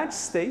in a match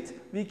state,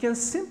 we can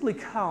simply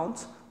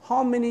count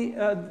how many,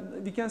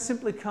 we can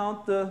simply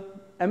count the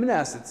amino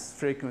acid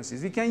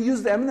frequencies. We can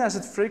use the amino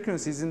acid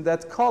frequencies in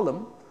that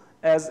column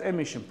as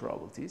emission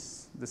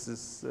probabilities. This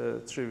is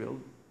trivial.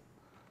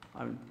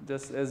 I mean,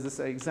 just as this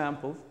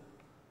example,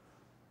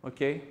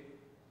 okay?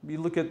 We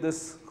look at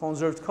this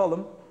conserved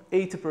column,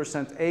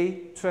 80%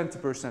 A,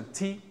 20%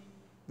 T.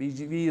 We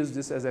use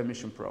this as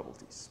emission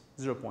probabilities,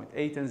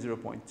 0.8 and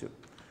 0.2.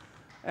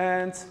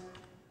 And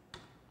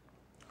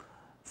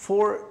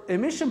for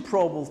emission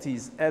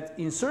probabilities at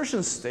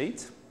insertion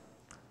state,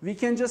 we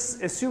can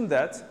just assume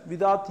that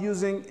without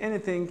using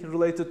anything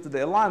related to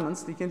the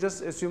alignments, we can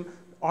just assume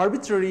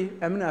arbitrary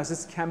amino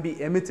acids can be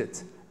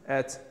emitted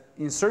at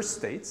insert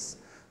states.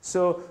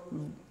 So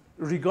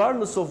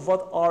regardless of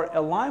what our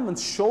alignment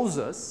shows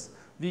us,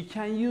 we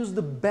can use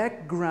the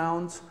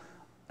background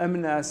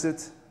amino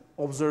acid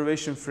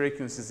observation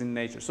frequencies in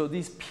nature. So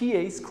these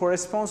PAs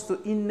corresponds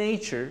to in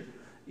nature.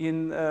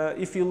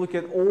 If you look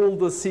at all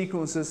the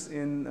sequences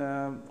in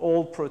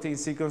all protein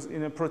sequence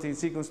in a protein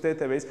sequence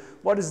database,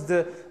 what is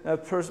the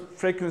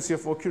frequency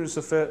of occurrence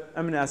of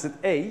amino acid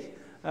A?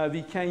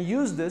 We can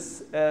use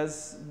this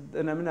as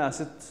an amino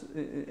acid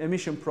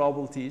emission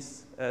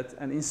probabilities at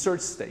an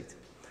insert state.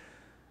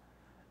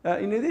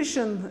 In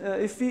addition,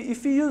 if we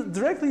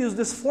directly use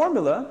this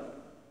formula,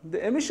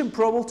 the emission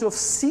probability of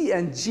C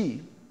and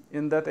G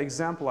in that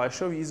example I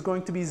show you is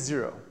going to be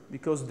 0,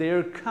 because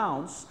their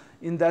counts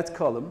in that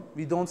column,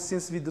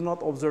 since we do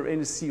not observe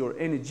any C or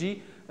any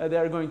G, they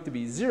are going to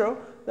be 0.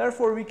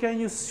 Therefore, we can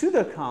use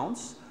pseudo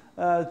counts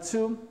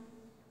to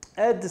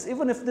add this.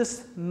 Even if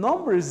this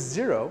number is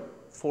 0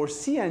 for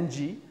C and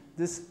G,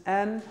 this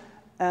NMUC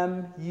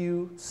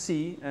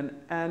and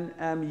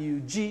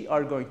NMUG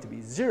are going to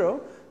be 0,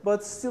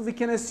 but still we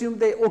can assume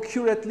they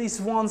occur at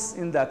least once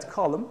in that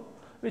column,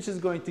 which is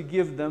going to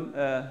give them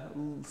a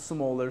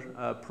smaller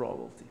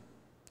probability.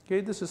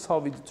 Okay, this is how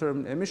we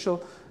determine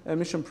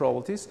emission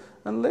probabilities.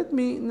 And let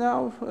me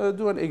now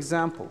do an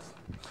example.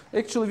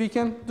 Actually, we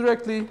can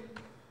directly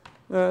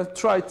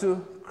try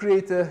to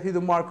create a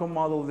hidden Markov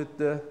model with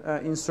the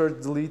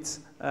insert-delete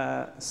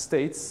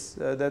states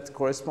that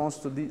corresponds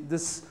to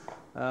this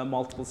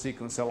multiple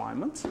sequence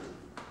alignment.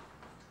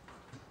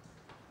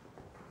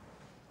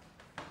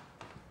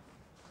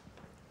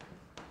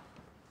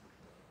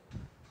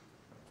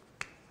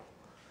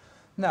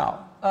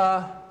 Now,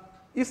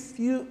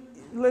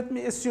 let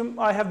me assume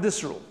I have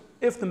this rule.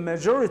 If the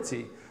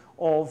majority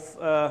of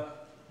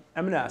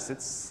amino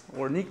acids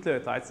or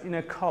nucleotides in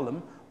a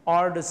column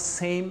are the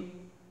same,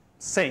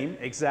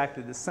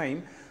 exactly the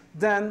same,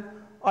 then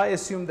I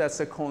assume that's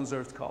a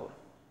conserved column.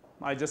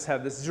 I just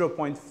have this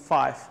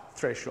 0.5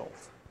 threshold.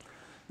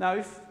 Now,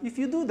 if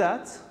you do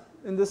that,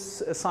 in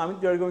this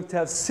assignment, we are going to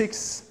have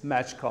 6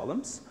 match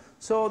columns.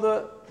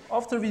 So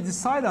after we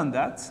decide on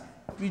that,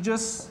 we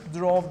just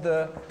draw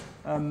the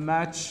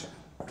match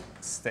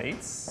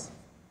states.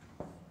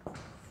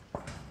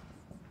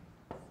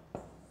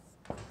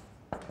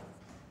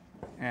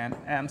 And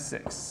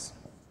M6.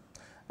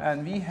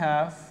 And we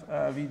have,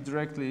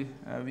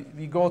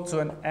 we go to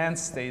an end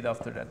state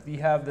after that. We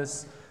have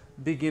this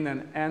begin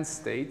and end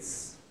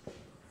states.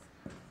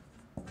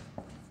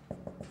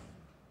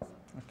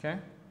 Okay?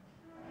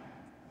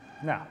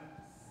 Now,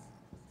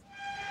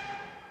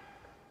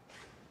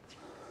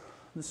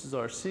 this is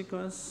our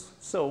sequence.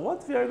 So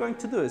what we are going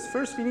to do is,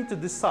 first we need to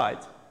decide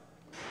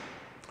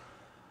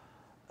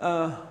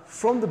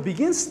from the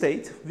begin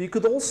state, we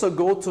could also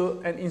go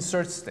to an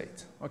insert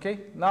state. Okay,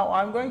 now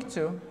I'm going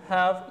to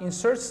have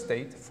insert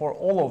state for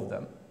all of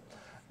them.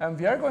 And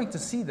we are going to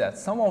see that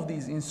some of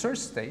these insert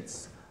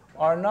states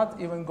are not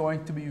even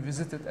going to be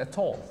visited at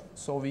all.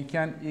 So we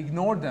can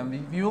ignore them.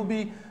 We will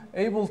be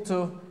able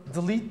to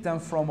delete them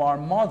from our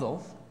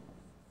model.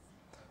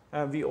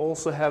 And we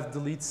also have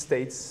delete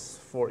states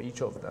for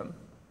each of them.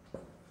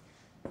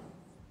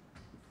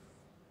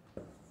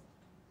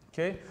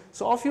 Okay,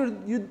 so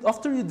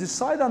after you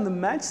decide on the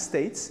match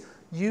states,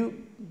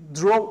 you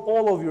draw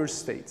all of your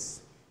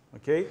states.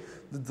 Okay,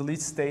 the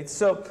delete states.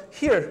 So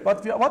here,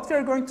 what we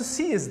are going to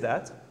see is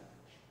that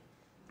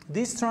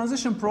these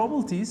transition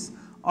probabilities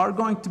are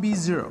going to be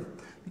 0.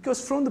 Because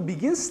from the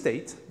begin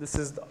state, this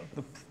is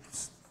the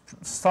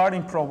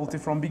starting probability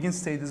from begin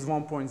state is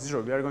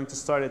 1.0. We are going to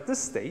start at this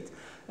state.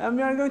 And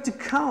we are going to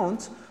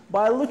count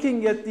by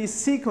looking at these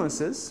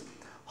sequences,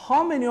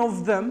 how many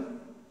of them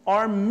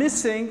are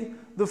missing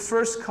the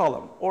first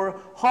column, or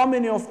how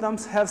many of them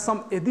have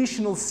some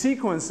additional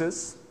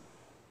sequences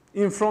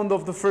in front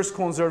of the first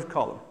conserved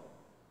column.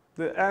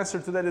 The answer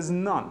to that is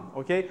none.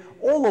 Okay,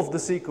 all of the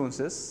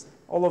sequences,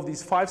 all of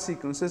these 5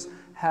 sequences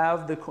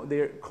have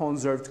their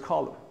conserved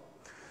column.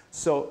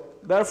 So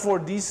therefore,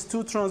 these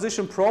 2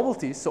 transition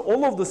probabilities, so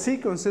all of the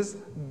sequences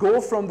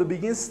go from the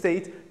begin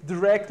state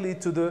directly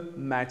to the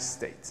match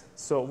state.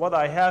 So what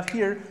I have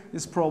here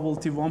is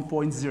probability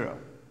 1.0.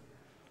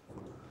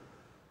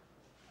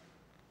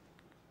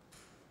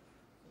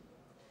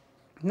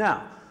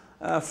 Now,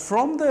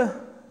 from the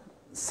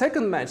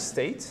second match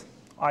state,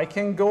 I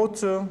can go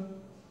to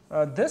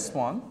this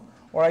one,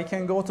 or I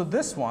can go to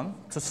this one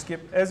to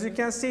skip. As you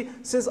can see,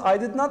 since I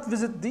did not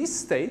visit these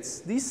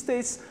states,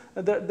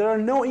 there are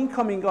no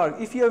incoming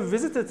arcs. If you have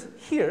visited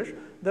here,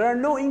 there are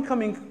no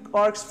incoming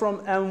arcs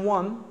from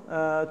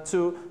M1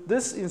 to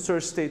this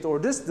insert state or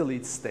this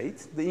delete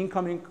state. The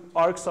incoming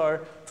arcs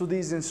are to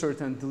these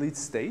insert and delete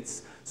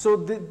states.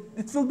 So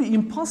it will be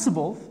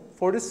impossible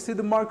for this to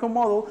the Markov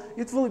model,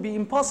 it will be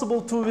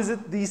impossible to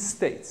visit these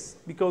states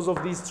because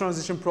of these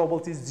transition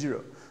probabilities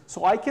 0.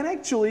 So I can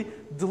actually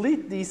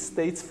delete these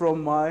states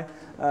from my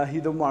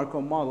hidden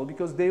Markov model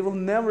because they will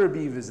never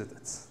be visited.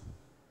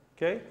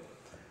 Okay?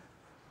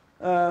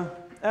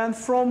 And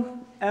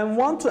from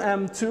M1 to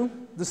M2,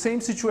 the same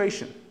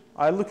situation.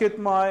 I look at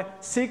my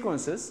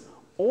sequences.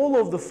 All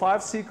of the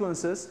 5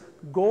 sequences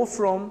go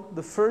from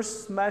the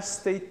first match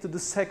state to the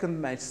second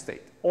match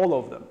state. All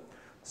of them.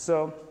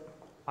 So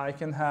I'm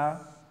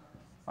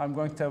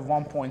going to have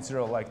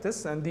 1.0 like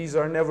this, and these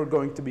are never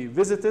going to be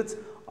visited.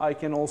 I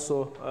can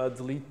also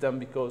delete them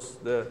because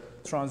the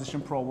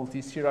transition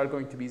probabilities here are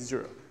going to be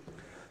 0.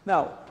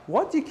 Now,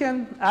 what you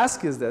can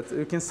ask is that,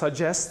 you can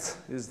suggest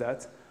is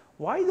that,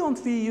 why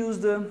don't we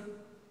use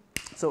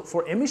so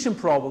for emission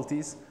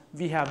probabilities,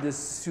 we have this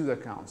pseudo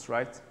counts,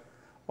 right?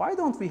 Why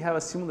don't we have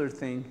a similar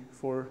thing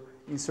for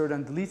insert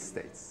and delete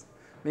states?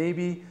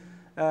 Maybe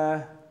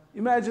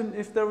imagine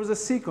if there was a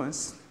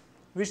sequence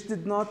which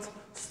did not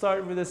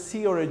start with a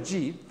C or a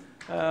G,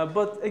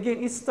 but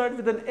again, it started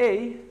with an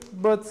A,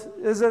 but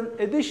there's an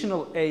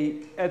additional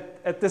A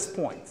at this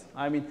point.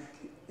 I mean,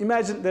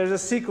 imagine there's a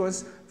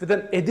sequence with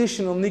an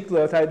additional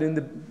nucleotide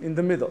in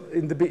the middle,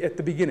 at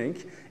the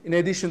beginning, in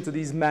addition to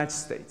these match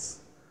states.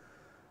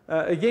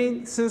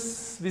 Again,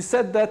 since we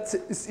said that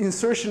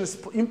insertion is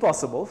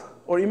impossible,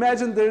 or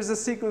imagine there's a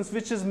sequence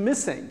which is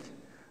missing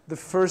the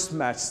first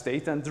match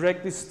state and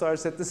directly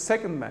starts at the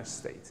second match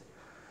state.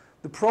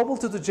 The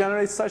probability to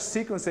generate such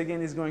sequence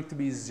again is going to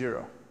be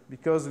 0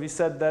 because we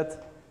said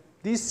that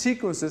these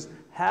sequences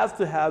have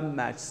to have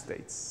match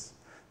states.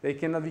 We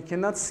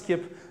cannot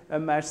skip a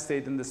match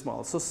state in this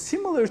model. So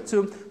similar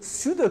to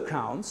pseudo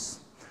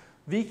counts,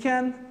 we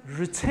can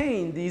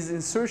retain these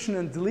insertion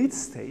and delete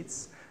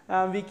states,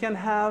 and we can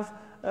have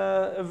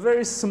a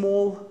very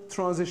small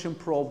transition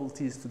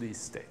probabilities to these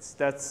states.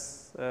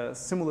 That's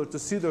similar to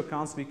pseudo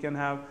counts. We can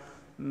have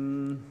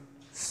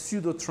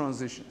pseudo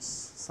transitions,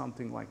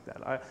 something like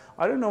that.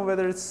 I don't know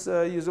whether it's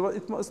usable.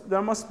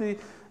 There must be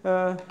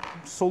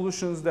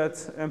solutions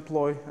that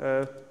employ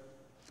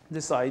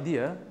this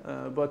idea,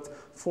 but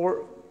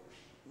for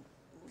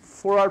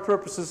our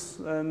purposes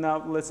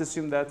now, let's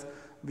assume that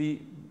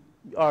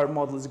our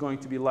model is going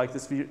to be like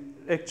this. We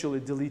actually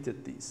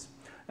deleted these.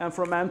 And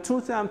from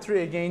M2 to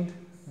M3, again,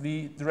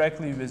 we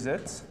directly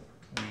visit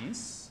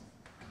these.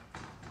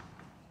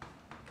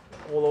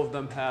 All of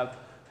them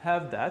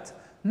have that.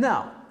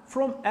 Now,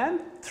 from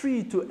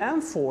M3 to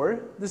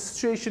M4, the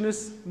situation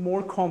is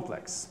more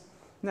complex.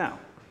 Now,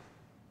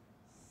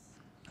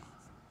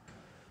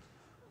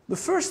 the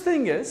first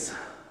thing is,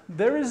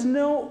 there is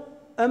no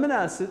amino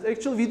acid.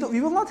 Actually,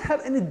 we will not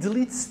have any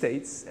delete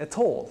states at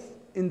all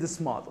in this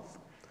model.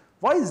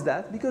 Why is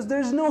that? Because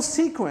there's no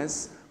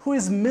sequence who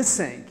is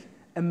missing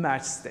a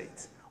match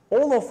state.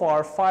 All of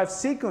our 5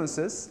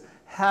 sequences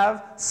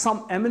have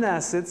some amino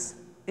acids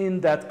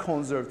in that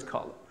conserved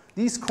column.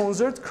 These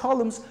conserved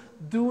columns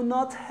do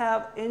not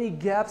have any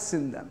gaps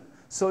in them.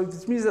 So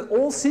it means that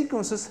all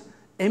sequences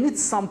emit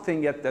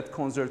something at that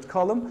conserved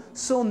column,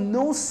 so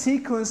no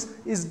sequence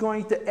is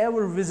going to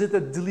ever visit a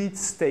delete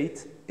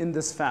state in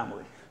this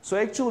family. So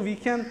actually we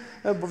can,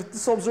 with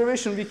this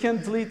observation, we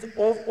can delete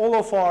all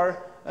of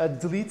our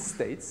delete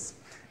states.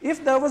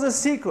 If there was a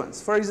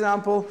sequence, for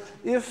example,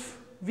 if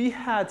we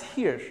had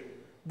here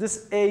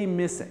this A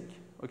missing,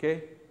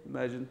 okay?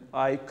 Imagine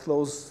I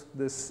close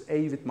this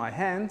A with my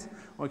hand,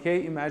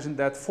 okay? Imagine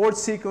that fourth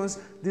sequence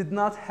did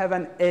not have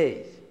an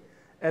A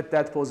at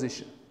that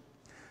position.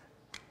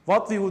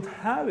 What we would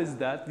have is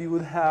that we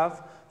would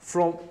have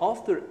from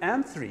after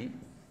M3,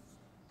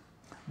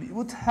 we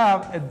would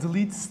have a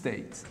delete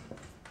state.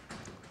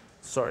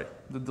 Sorry,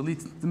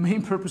 the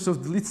main purpose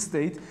of delete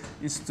state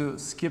is to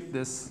skip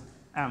this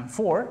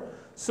M4.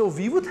 So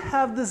we would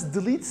have this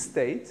delete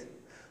state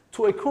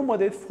to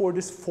accommodate for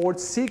this fourth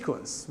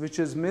sequence, which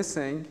is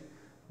missing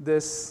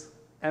this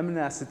amino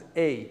acid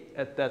A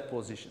at that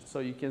position. So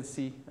you can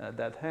see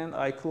that hand,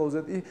 I close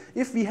it.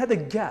 If we had a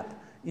gap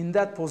in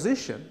that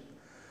position,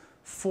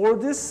 for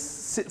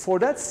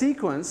that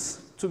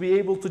sequence to be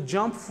able to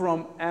jump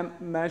from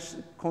match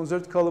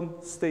conserved column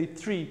state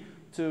 3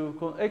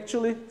 to,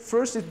 actually,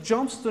 first it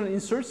jumps to an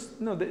insert,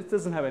 no, it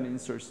doesn't have an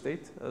insert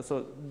state.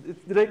 So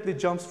it directly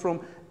jumps from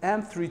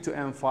M3 to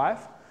M5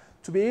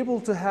 to be able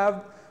to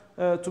have,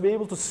 to be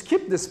able to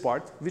skip this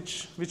part,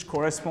 which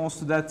corresponds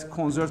to that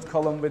conserved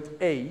column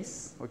with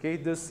A's, okay?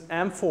 This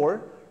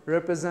M4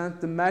 represents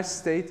the match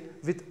state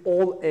with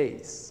all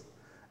A's.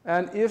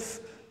 And if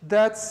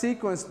that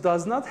sequence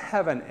does not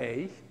have an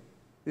A,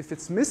 if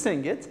it's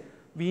missing it,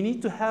 we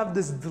need to have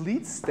this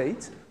delete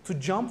state to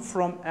jump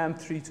from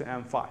M3 to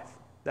M5.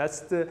 That's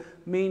the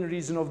main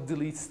reason of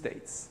delete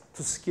states,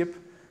 to skip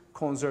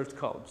conserved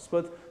columns.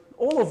 But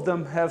all of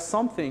them have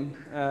something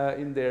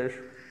in their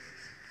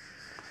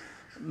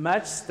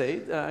match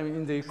state, I mean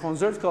in the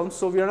conserved column,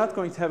 so we are not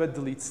going to have a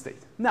delete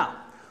state. Now,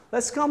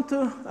 let's come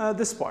to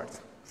this part.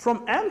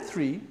 From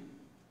M3,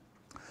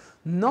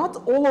 not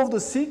all of the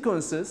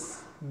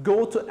sequences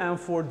go to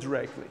M4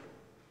 directly,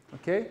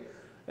 okay?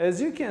 As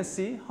you can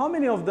see, how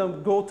many of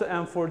them go to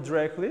M4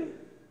 directly?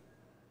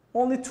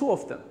 Only 2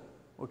 of them,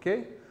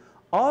 okay?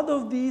 Out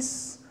of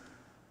these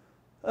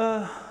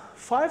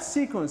 5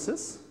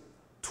 sequences,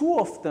 2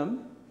 of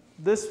them,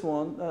 this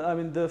one, I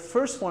mean the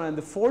first one and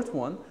the fourth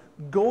one,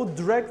 go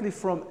directly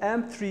from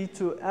M3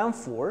 to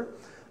M4,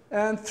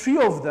 and 3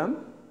 of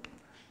them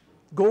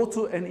go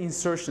to an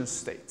insertion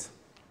state.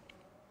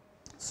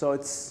 So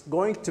it's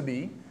going to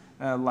be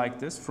like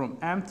this, from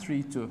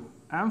M3 to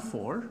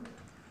M4,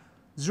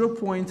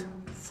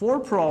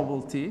 0.4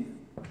 probability,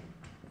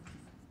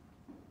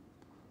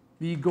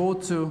 we go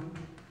to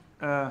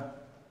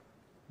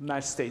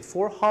match state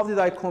 4. How did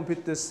I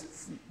compute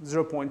this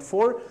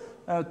 0.4?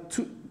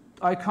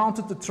 I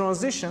counted the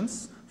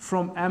transitions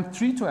from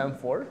M3 to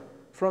M4.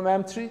 From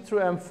M3 to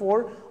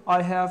M4,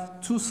 I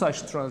have 2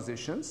 such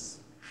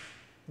transitions,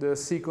 the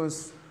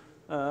sequence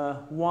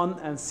 1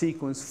 and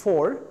sequence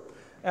 4.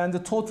 And the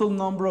total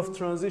number of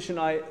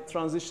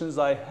transitions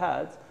I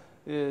had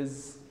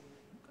is,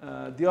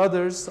 the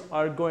others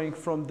are going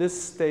from this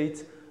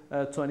state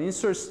to an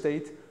insert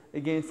state,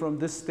 again from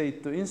this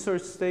state to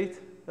insert state,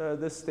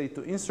 this state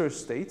to insert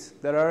state.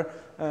 There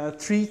are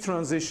 3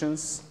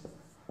 transitions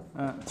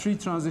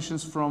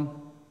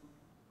from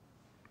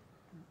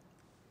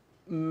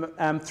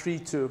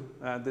M3 to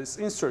this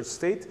insert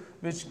state,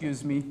 which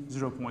gives me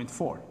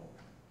 0.4.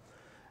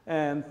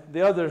 And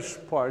the other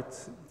part,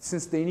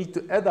 since they need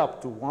to add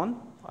up to 1,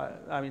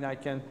 I mean I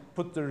can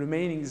put the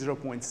remaining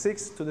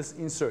 0.6 to this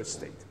insert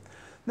state.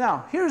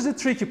 Now, here's the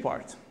tricky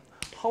part.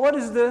 What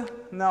is the,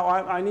 now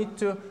I need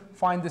to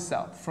find this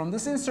out. From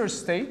this insert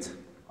state,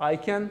 I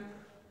can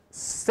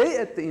stay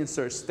at the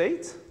insert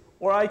state,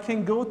 or I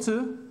can go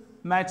to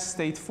match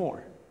state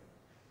 4.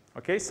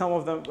 Okay, some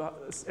of them,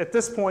 at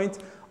this point,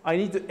 I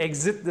need to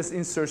exit this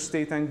insert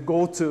state and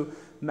go to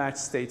match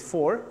state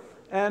 4.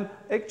 And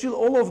actually,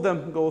 all of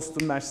them goes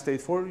to match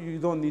state 4. You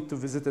don't need to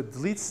visit a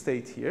delete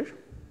state here.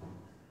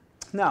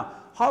 Now,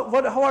 how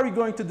are we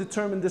going to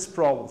determine this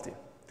probability?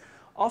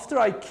 After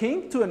I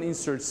came to an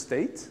insert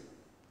state,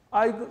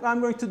 I'm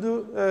going to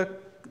do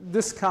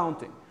this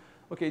counting.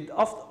 Okay,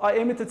 after I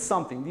emitted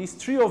something. These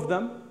 3 of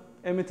them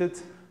emitted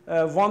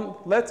 1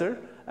 letter.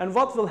 And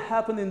what will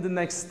happen in the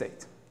next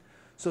state?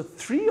 So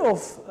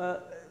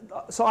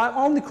so I'm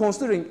only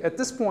considering, at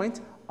this point,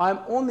 I'm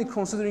only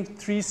considering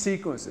 3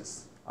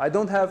 sequences. I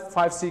don't have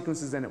 5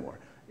 sequences anymore.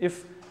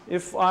 If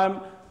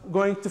I'm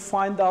going to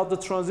find out the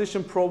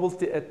transition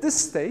probability at this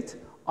state,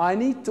 I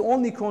need to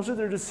only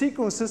consider the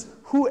sequences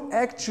who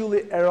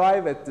actually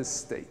arrive at this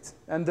state.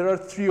 And there are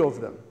 3 of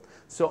them.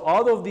 So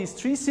out of these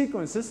 3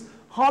 sequences,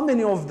 how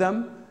many of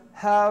them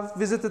have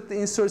visited the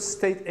insert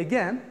state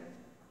again?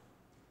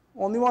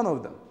 Only 1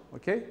 of them,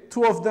 okay?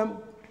 2 of them,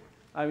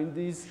 I mean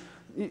these,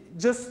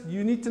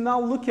 you need to now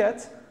look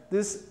at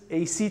this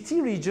ACT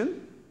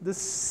region, the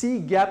C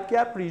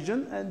gap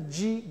region, and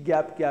G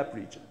gap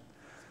region.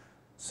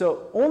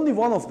 So only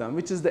 1 of them,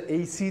 which is the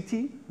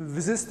ACT,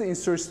 visits the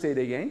insert state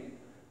again.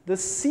 The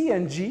C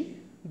and G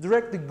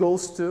directly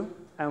goes to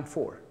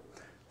M4.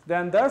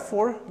 Then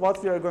therefore,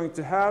 what we are going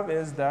to have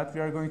is that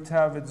we are going to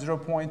have a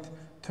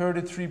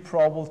 0.33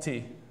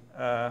 probability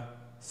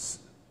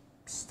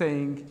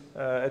staying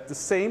at the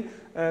same,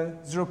 and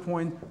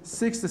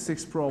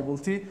 0.66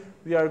 probability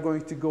we are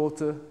going to go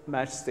to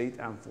match state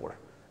M4.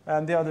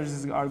 And the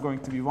others are going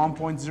to be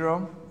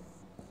 1.0,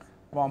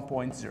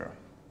 1.0.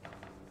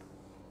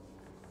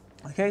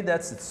 Okay,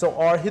 that's it. So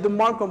our hidden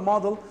Markov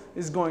model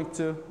is going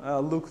to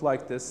look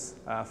like this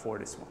for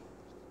this one.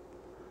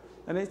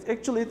 And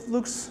it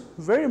looks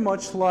very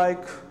much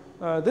like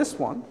this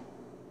one.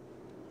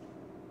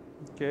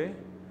 Okay.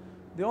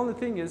 The only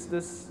thing is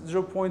this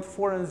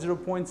 0.4 and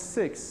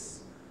 0.6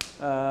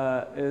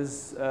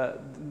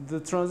 the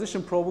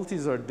transition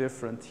probabilities are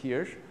different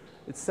here.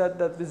 It's said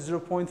that with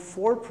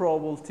 0.4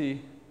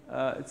 probability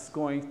it's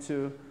going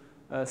to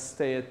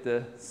stay at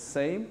the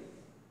same.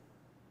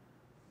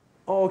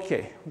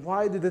 Okay,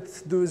 why did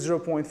it do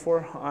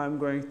 0.4? I'm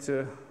going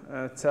to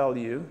tell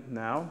you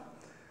now.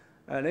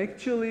 And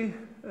actually,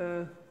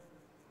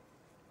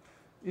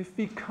 if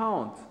we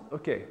count,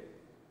 okay,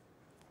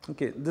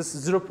 this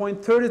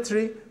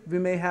 0.33, we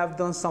may have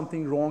done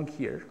something wrong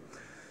here.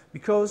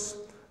 Because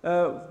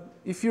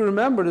if you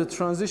remember the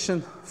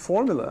transition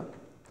formula,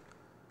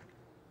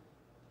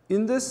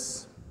 in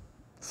this,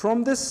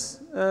 from this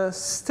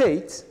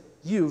state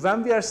U,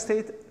 when we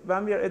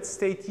are at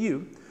state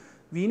U,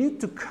 we need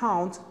to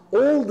count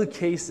all the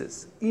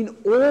cases in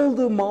all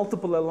the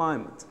multiple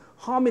alignment.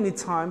 How many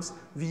times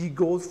we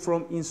go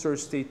from insert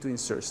state to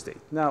insert state.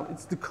 Now,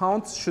 the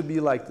count should be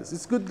like this.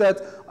 It's good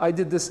that I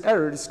did this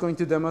error. It's going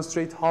to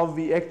demonstrate how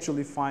we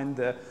actually find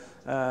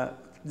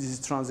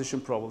these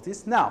transition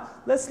probabilities. Now,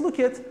 let's look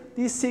at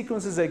these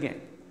sequences again.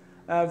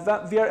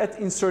 We are at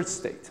insert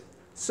state.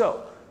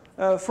 So,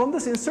 from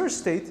this insert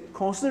state,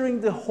 considering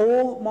the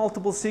whole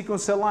multiple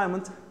sequence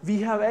alignment,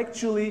 we have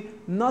actually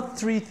not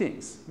 3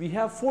 things. We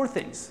have 4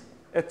 things.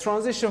 A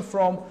transition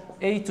from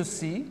A to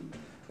C,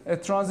 a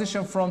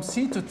transition from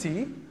C to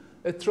T,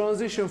 a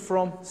transition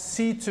from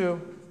C to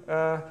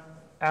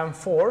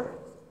M4,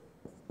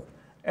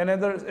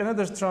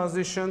 another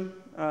transition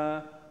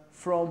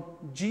from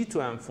G to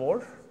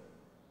M4,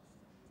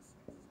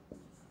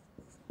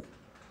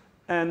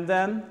 and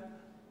then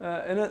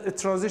a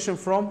transition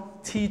from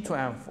T to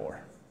M4.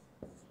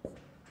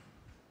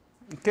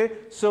 Okay,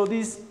 so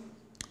these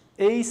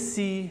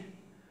AC,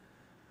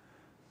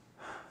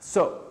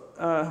 so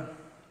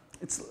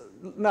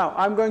now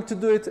I'm going to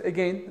do it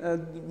again,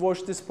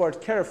 watch this part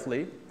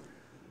carefully.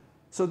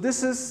 So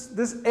this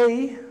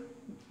A,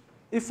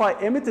 if I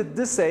emitted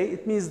this A,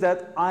 it means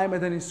that I'm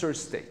at an insert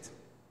state.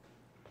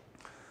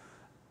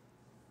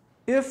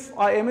 If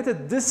I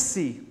emitted this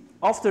C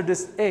after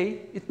this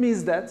A, it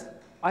means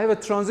that I have a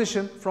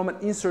transition from an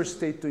insert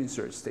state to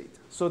insert state.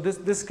 So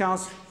this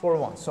counts for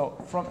 1. So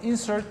from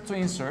insert to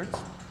insert,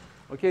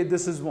 okay,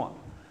 this is 1.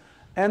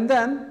 And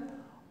then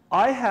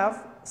I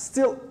have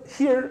still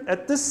here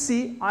at this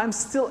C, I'm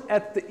still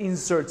at the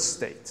insert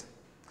state.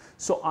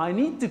 So I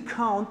need to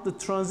count the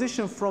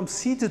transition from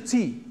C to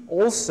T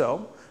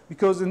also,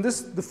 because in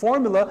the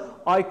formula,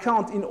 I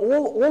count in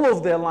all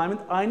of the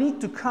alignment, I need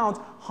to count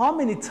how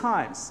many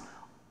times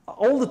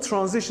all the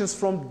transitions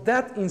from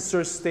that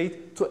insert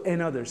state to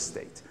another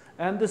state.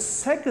 And the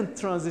second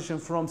transition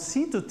from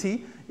C to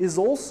T is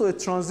also a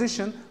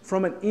transition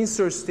from an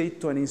insert state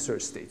to an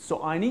insert state.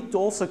 So I need to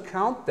also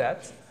count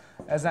that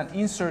as an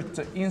insert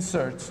to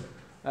insert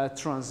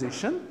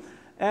transition.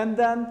 And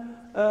then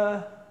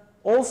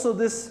also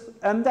this,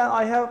 and then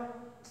I have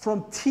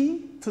from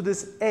T to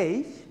this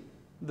A,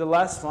 the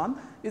last one,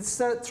 it's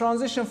a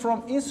transition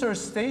from insert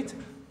state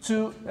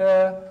to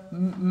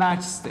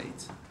match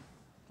state.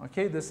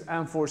 Okay, this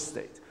M4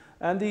 state.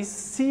 And these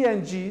C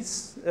and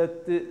Gs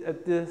at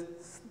the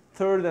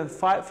third and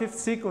fifth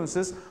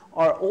sequences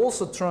are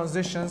also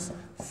transitions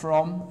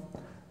from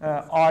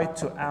I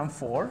to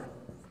M4.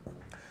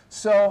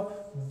 So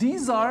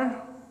these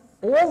are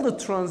all the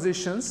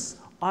transitions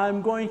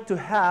I'm going to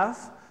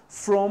have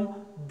from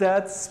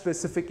that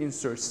specific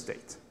insert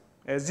state.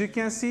 As you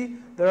can see,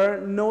 there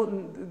are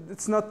no,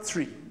 it's not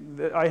 3.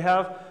 I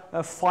have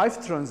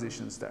 5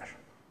 transitions there.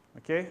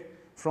 Okay?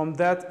 From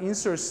that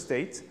insert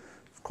state,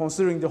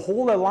 considering the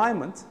whole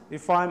alignment,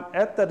 if I'm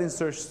at that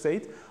insert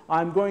state,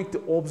 I'm going to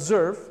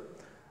observe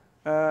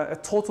a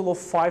total of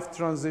 5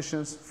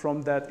 transitions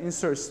from that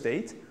insert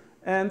state.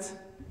 And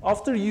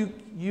after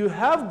you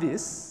have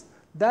this,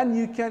 then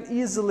you can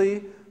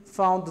easily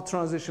find the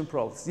transition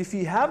probabilities. If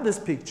you have this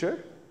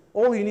picture,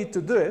 all you need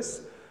to do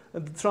is the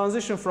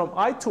transition from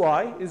I to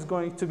I is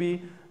going to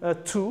be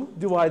 2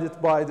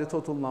 divided by the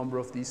total number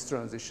of these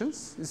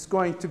transitions. It's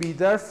going to be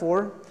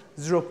therefore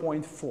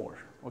 0.4.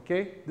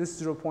 Okay,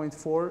 this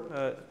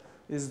 0.4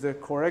 is the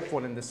correct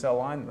one in this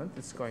alignment.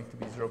 It's going to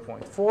be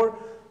 0.4,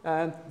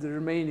 and the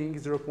remaining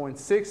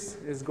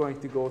 0.6 is going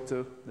to go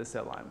to this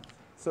alignment.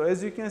 So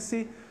as you can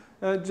see,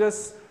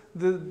 just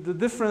the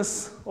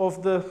difference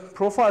of the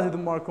profile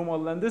hidden Markov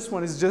model and this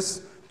one is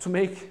just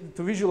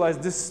to visualize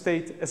this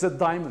state as a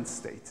diamond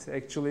state.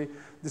 Actually,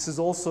 this is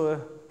also a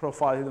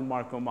profile hidden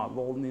Markov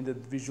model, only the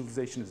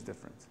visualization is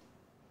different.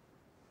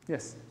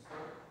 Yes?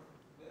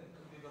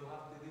 We will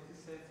have the data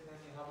set when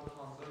you have a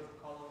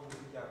conserved column with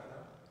the gap, no?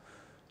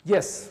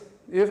 Yes,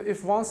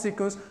 if one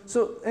sequence,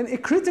 so, and a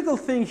critical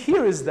thing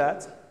here is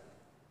that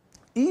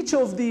each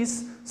of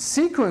these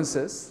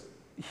sequences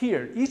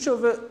here, each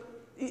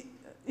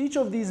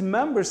of these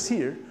members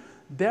here,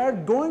 they are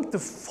going to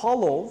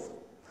follow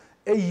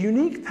a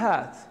unique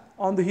path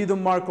on the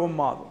hidden Markov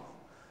model.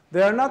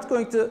 They are not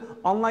going to,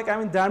 unlike, I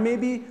mean, there may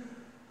be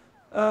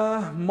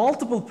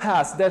multiple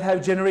paths that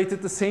have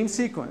generated the same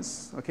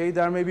sequence. Okay,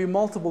 there may be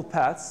multiple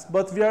paths,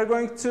 but we are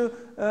going to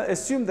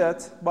assume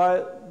that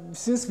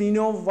since we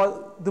know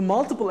what the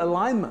multiple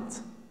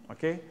alignment,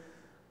 okay,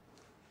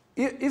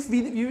 if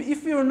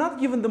we are not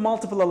given the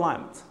multiple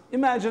alignment,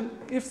 imagine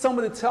if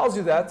somebody tells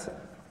you that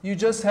you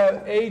just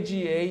have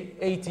AGA,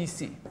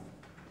 ATC.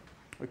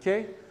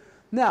 Okay,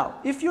 now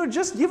if you're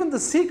just given the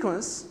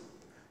sequence,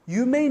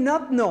 you may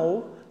not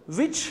know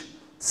which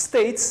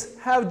states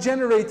have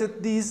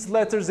generated these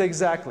letters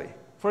exactly.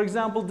 For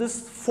example, this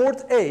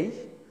fourth A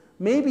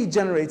may be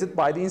generated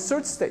by the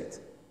insert state.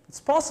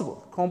 It's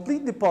possible,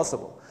 completely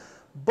possible.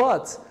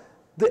 But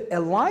the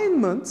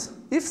alignment,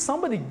 if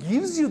somebody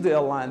gives you the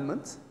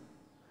alignment,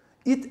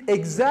 it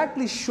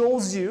exactly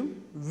shows you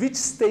which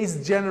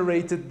states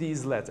generated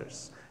these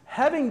letters.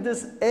 Having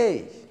this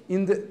A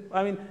in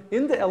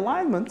the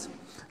alignment,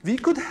 we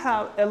could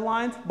have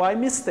aligned by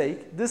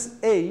mistake. This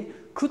A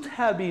could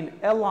have been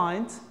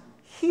aligned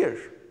here,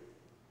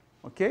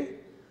 okay?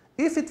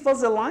 If it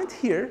was aligned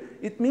here,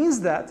 it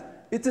means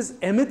that it is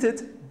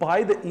emitted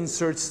by the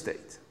insert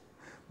state.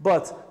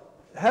 But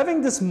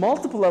having this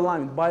multiple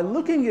alignment, by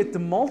looking at the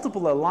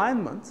multiple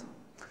alignment,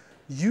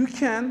 you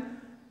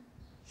can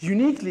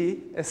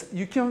uniquely,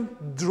 you can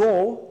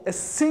draw a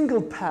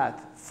single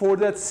path for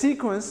that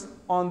sequence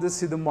on this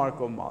hidden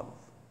Markov model.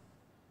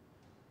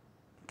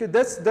 Okay,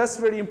 that's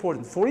very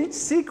important. For each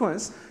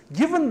sequence,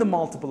 given the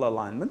multiple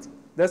alignment,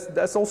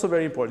 that's also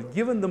very important.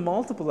 Given the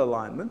multiple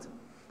alignment,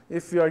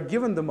 if you are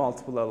given the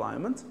multiple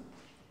alignment,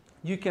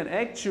 you can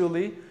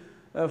actually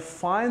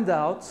find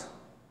out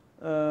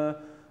a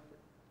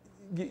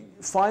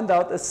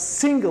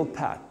single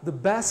path, the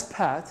best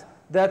path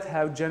that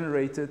have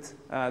generated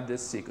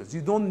this sequence.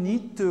 You don't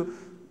need to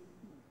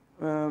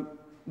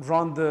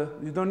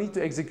you don't need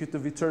to execute the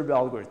Viterbi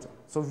algorithm.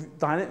 So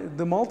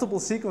the multiple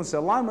sequence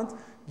alignment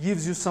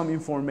gives you some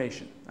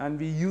information, and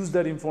we use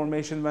that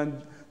information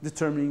when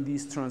determining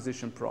these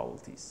transition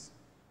probabilities.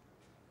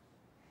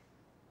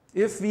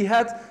 If we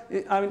had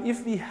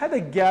a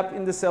gap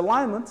in this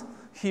alignment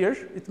here,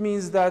 it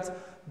means that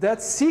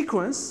that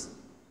sequence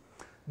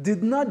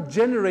did not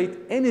generate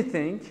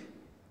anything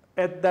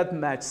at that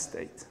match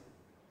state.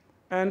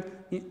 And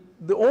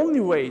the only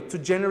way to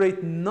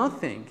generate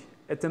nothing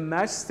at the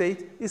match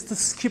state is to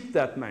skip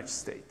that match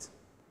state.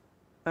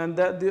 And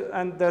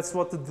that's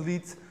what the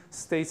delete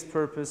state's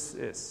purpose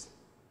is.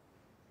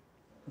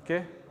 Okay?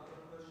 Another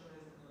question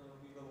is,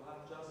 we will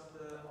have just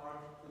the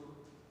arc to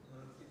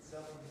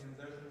itself in the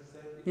insertion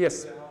set.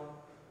 Yes. We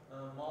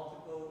have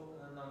multiple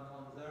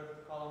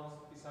non-conserved columns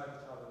beside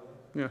each other.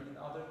 Yeah. In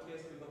other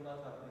case, we will not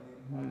have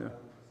any.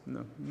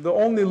 No. The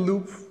only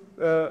loop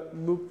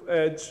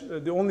edge,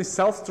 the only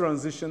self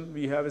transition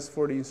we have is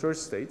for the insert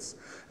states.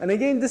 And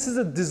again, this is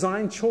a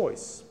design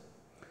choice.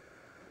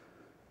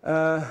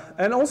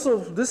 And also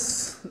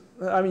this,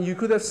 you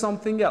could have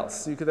something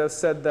else. You could have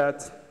said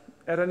that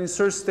at an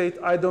insert state,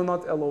 I do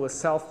not allow a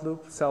self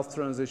loop, self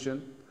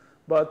transition,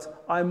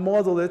 but I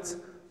model it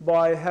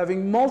by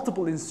having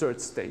multiple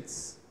insert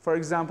states. For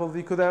example,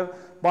 we could have,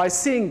 by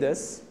seeing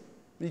this,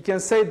 we can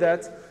say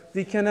that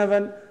we can have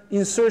an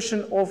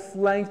insertion of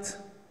length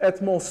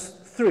at most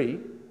 3.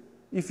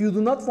 If you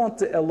do not want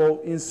to allow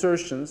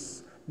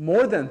insertions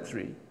more than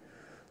 3,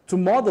 to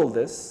model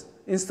this,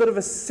 instead of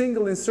a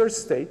single insert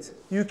state,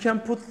 you can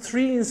put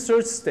 3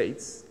 insert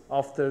states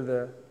after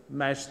the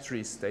match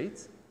 3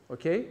 state,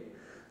 okay,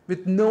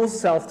 with no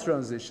self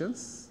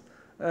transitions,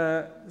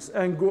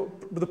 and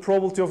the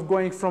probability of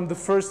going from the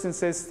first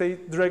insert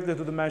state directly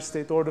to the match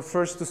state, or the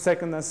first to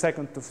second and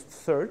second to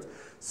third.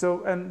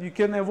 So, and you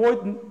can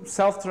avoid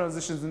self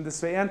transitions in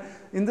this way, and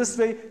in this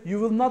way you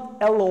will not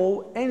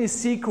allow any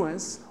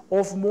sequence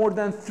of more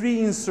than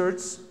 3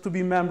 inserts to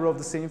be member of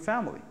the same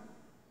family.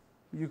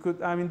 You could,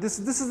 this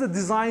is a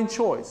design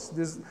choice.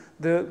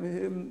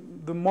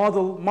 The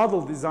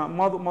model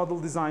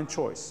design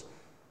choice.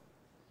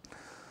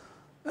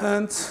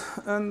 And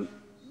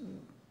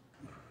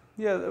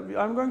yeah,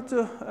 I'm going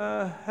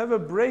to have a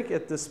break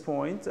at this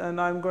point, and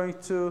I'm going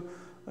to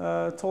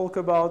talk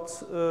about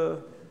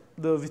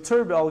the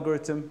Viterbi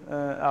algorithm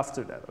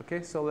after that.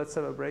 Okay, so let's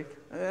have a break.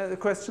 A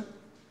question?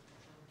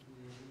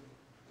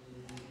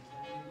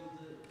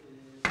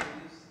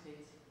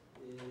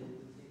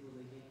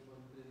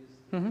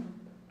 Mm-hmm.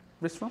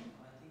 Which one? I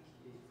think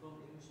from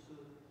image to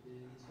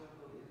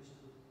instructor image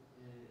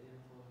to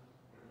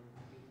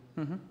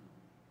M4. Mm-hmm.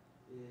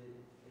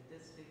 At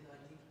that state, I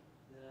think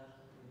there are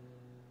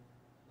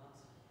not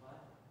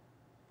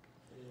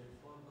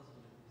 4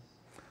 possibilities.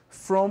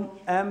 From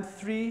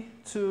M3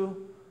 to?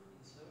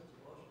 Insert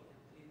or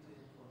M3 to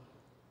M4.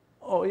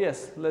 Oh yes,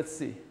 let's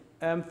see.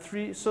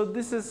 M3. So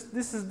this is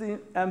the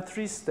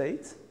M3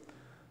 state.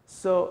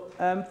 So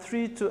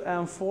M3 to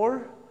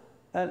M4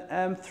 and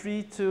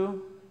M3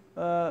 to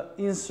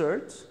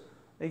insert.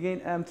 Again,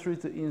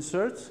 M3 to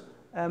insert,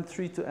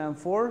 M3 to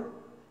M4,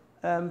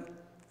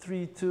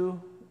 M3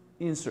 to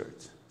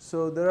insert.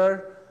 So there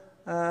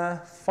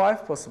are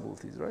 5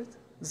 possibilities, right?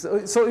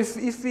 So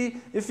if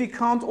we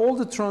count all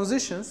the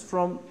transitions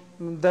from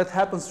that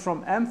happens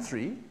from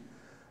M3,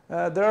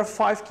 there are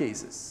 5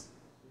 cases.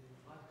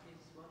 5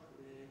 cases, what?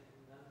 When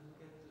we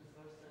look at the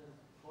first and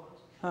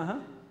fourth, we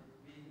have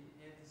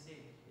the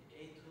same,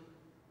 A to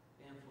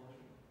M4.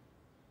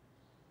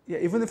 Yeah,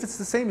 even if it's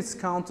the same, it's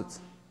counted.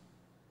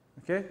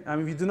 Okay? I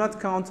mean, we do not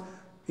count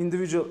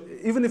individual,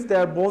 even if they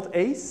are both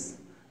A's,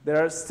 they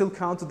are still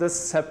counted as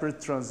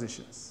separate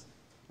transitions.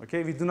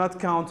 Okay? We do not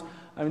count,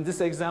 I mean, this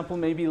example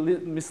may be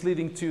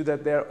misleading to you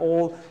that they are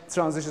all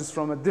transitions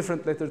from a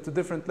different letter to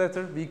different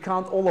letter. We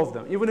count all of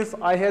them. Even if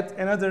I had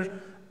another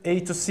A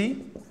to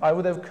C, I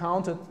would have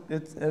counted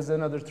it as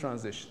another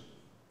transition.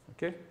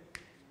 Okay?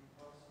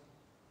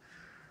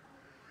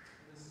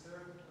 The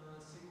third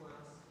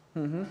sequence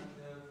Mm-hmm. and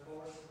the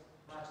fourth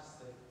match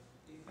state.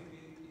 If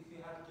we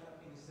had gap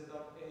instead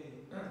of A in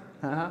the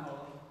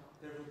column,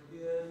 there would be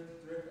a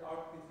direct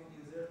arc between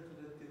insert to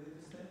the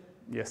delete state.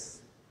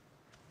 Yes.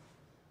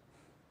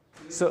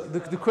 So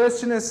the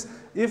question is,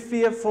 if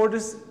we have for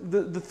this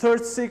the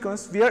third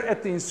sequence, we are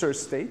at the insert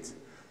state.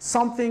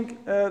 Something,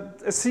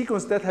 a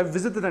sequence that have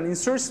visited an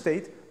insert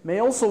state may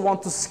also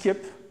want to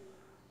skip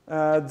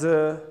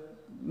the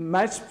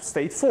match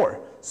state 4.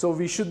 So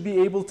we should be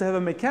able to have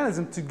a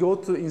mechanism to go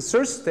to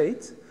insert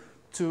state,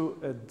 to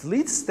a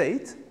delete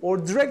state, or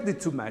directly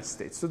to match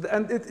state. So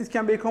and it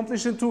can be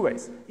accomplished in 2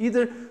 ways.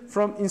 Either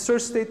from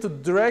insert state to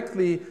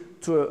directly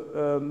to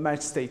a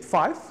match state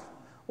 5,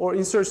 or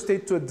insert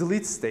state to a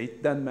delete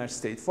state, then match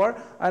state 4.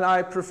 And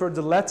I prefer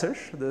the latter,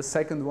 the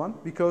second one,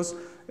 because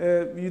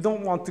you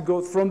don't want to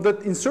go from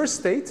that insert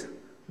state.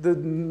 The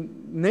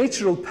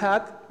natural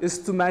path is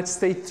to match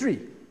state 3.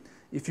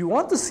 If you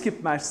want to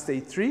skip match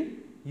state 3,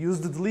 use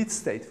the delete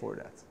state for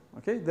that.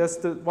 Okay,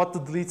 that's what the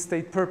delete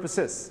state purpose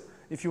is.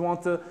 If you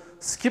want to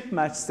skip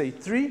match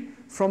state 3,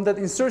 from that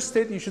insert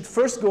state, you should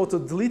first go to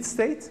delete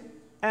state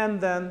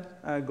and then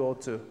go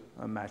to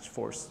match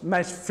 5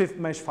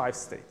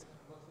 state.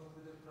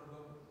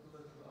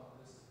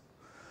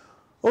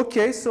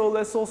 Okay, so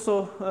let's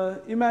also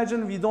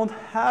imagine we don't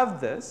have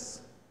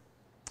this.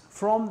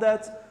 From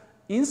that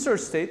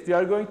insert state, we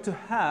are going to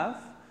have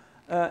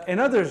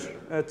another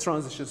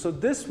transition. So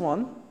this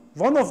one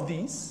of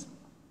these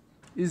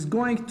is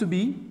going to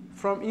be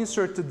from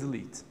insert to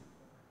delete.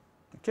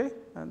 Okay,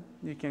 and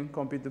you can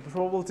compute the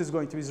probability is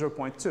going to be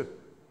 0.2.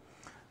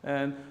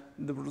 And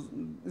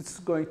it's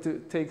going to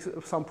take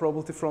some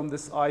probability from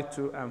this I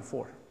to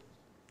M4.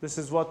 This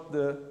is what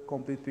the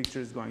complete picture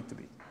is going to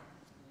be.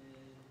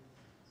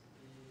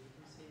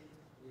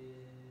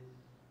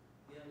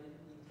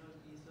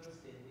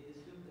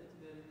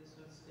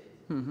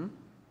 Mm-hmm.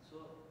 So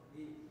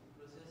the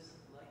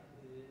process like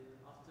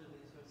after the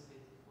insert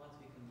state, what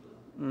we can do.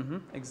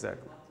 Mm-hmm.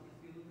 Exactly. But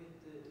if you look at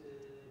the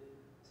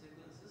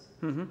sequences,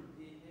 Mm-hmm.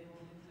 we have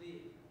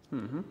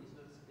Mm-hmm. only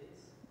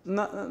 3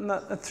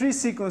 insert states. 3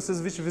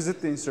 sequences which visit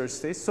the insert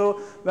state.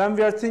 So when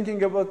we are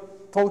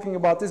talking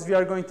about this, we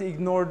are going to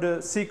ignore the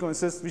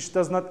sequences which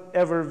does not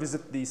ever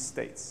visit these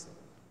states.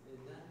 Then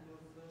your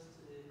first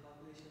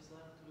calculations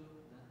are true.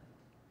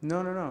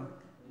 No.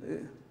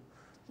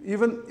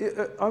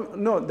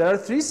 No, there are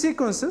 3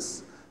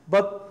 sequences,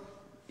 but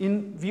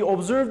we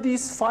observe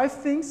these 5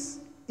 things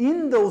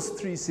in those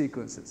 3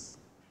 sequences.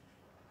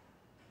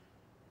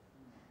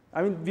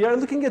 I mean, we are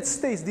looking at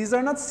states. These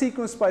are not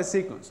sequence by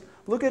sequence.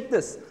 Look at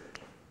this.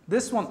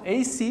 This one,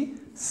 AC,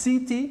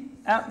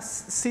 CT,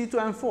 C to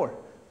M4.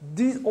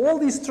 All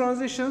these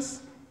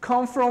transitions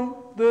come from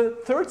the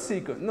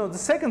the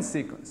second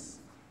sequence.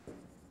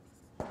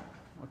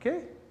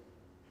 Okay?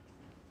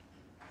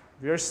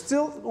 We are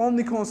still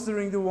only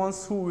considering the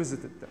ones who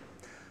visited them.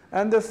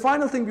 And the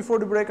final thing before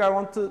the break I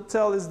want to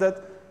tell is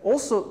that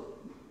also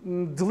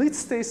delete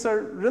states are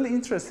really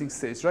interesting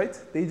states, right?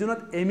 They do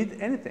not emit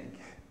anything.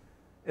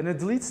 In a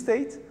delete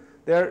state,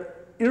 they are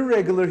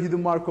irregular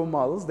hidden Markov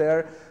models. They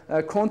are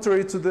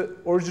contrary to the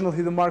original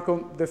hidden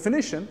Markov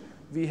definition.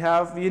 We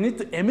need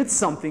to emit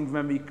something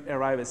when we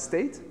arrive at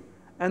state.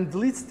 And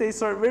delete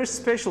states are very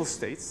special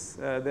states.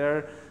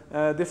 They're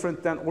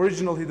different than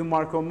original hidden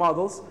Markov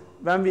models.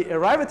 When we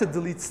arrive at a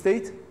delete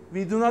state,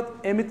 we do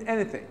not emit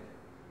anything.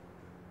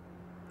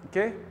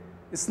 Okay?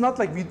 It's not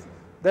like we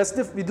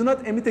do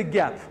not emit a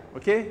gap.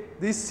 Okay?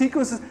 These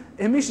sequences,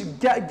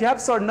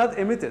 gaps are not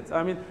emitted.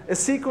 I mean, a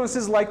sequence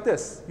is like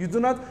this. You do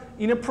not,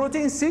 in a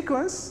protein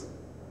sequence,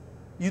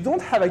 you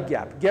don't have a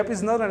gap. Gap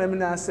is not an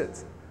amino acid.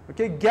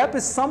 Okay? Gap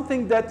is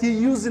something that you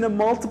use in a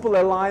multiple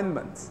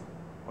alignment.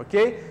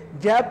 Okay?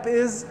 Gap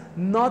is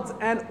not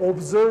an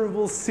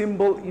observable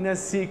symbol in a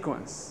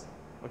sequence.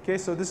 Okay,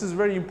 so this is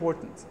very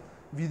important.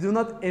 We do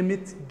not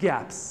emit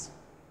gaps.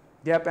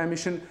 Gap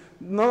emission,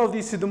 none of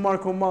these hidden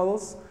Markov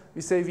models, we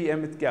say we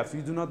emit gaps.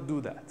 We do not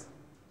do that.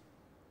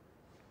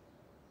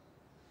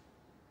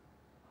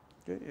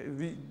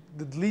 Okay?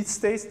 The delete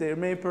states, their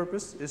main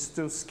purpose is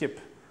to skip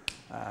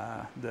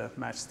the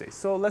match state.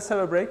 So let's have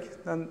a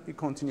break, then we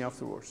continue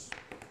afterwards.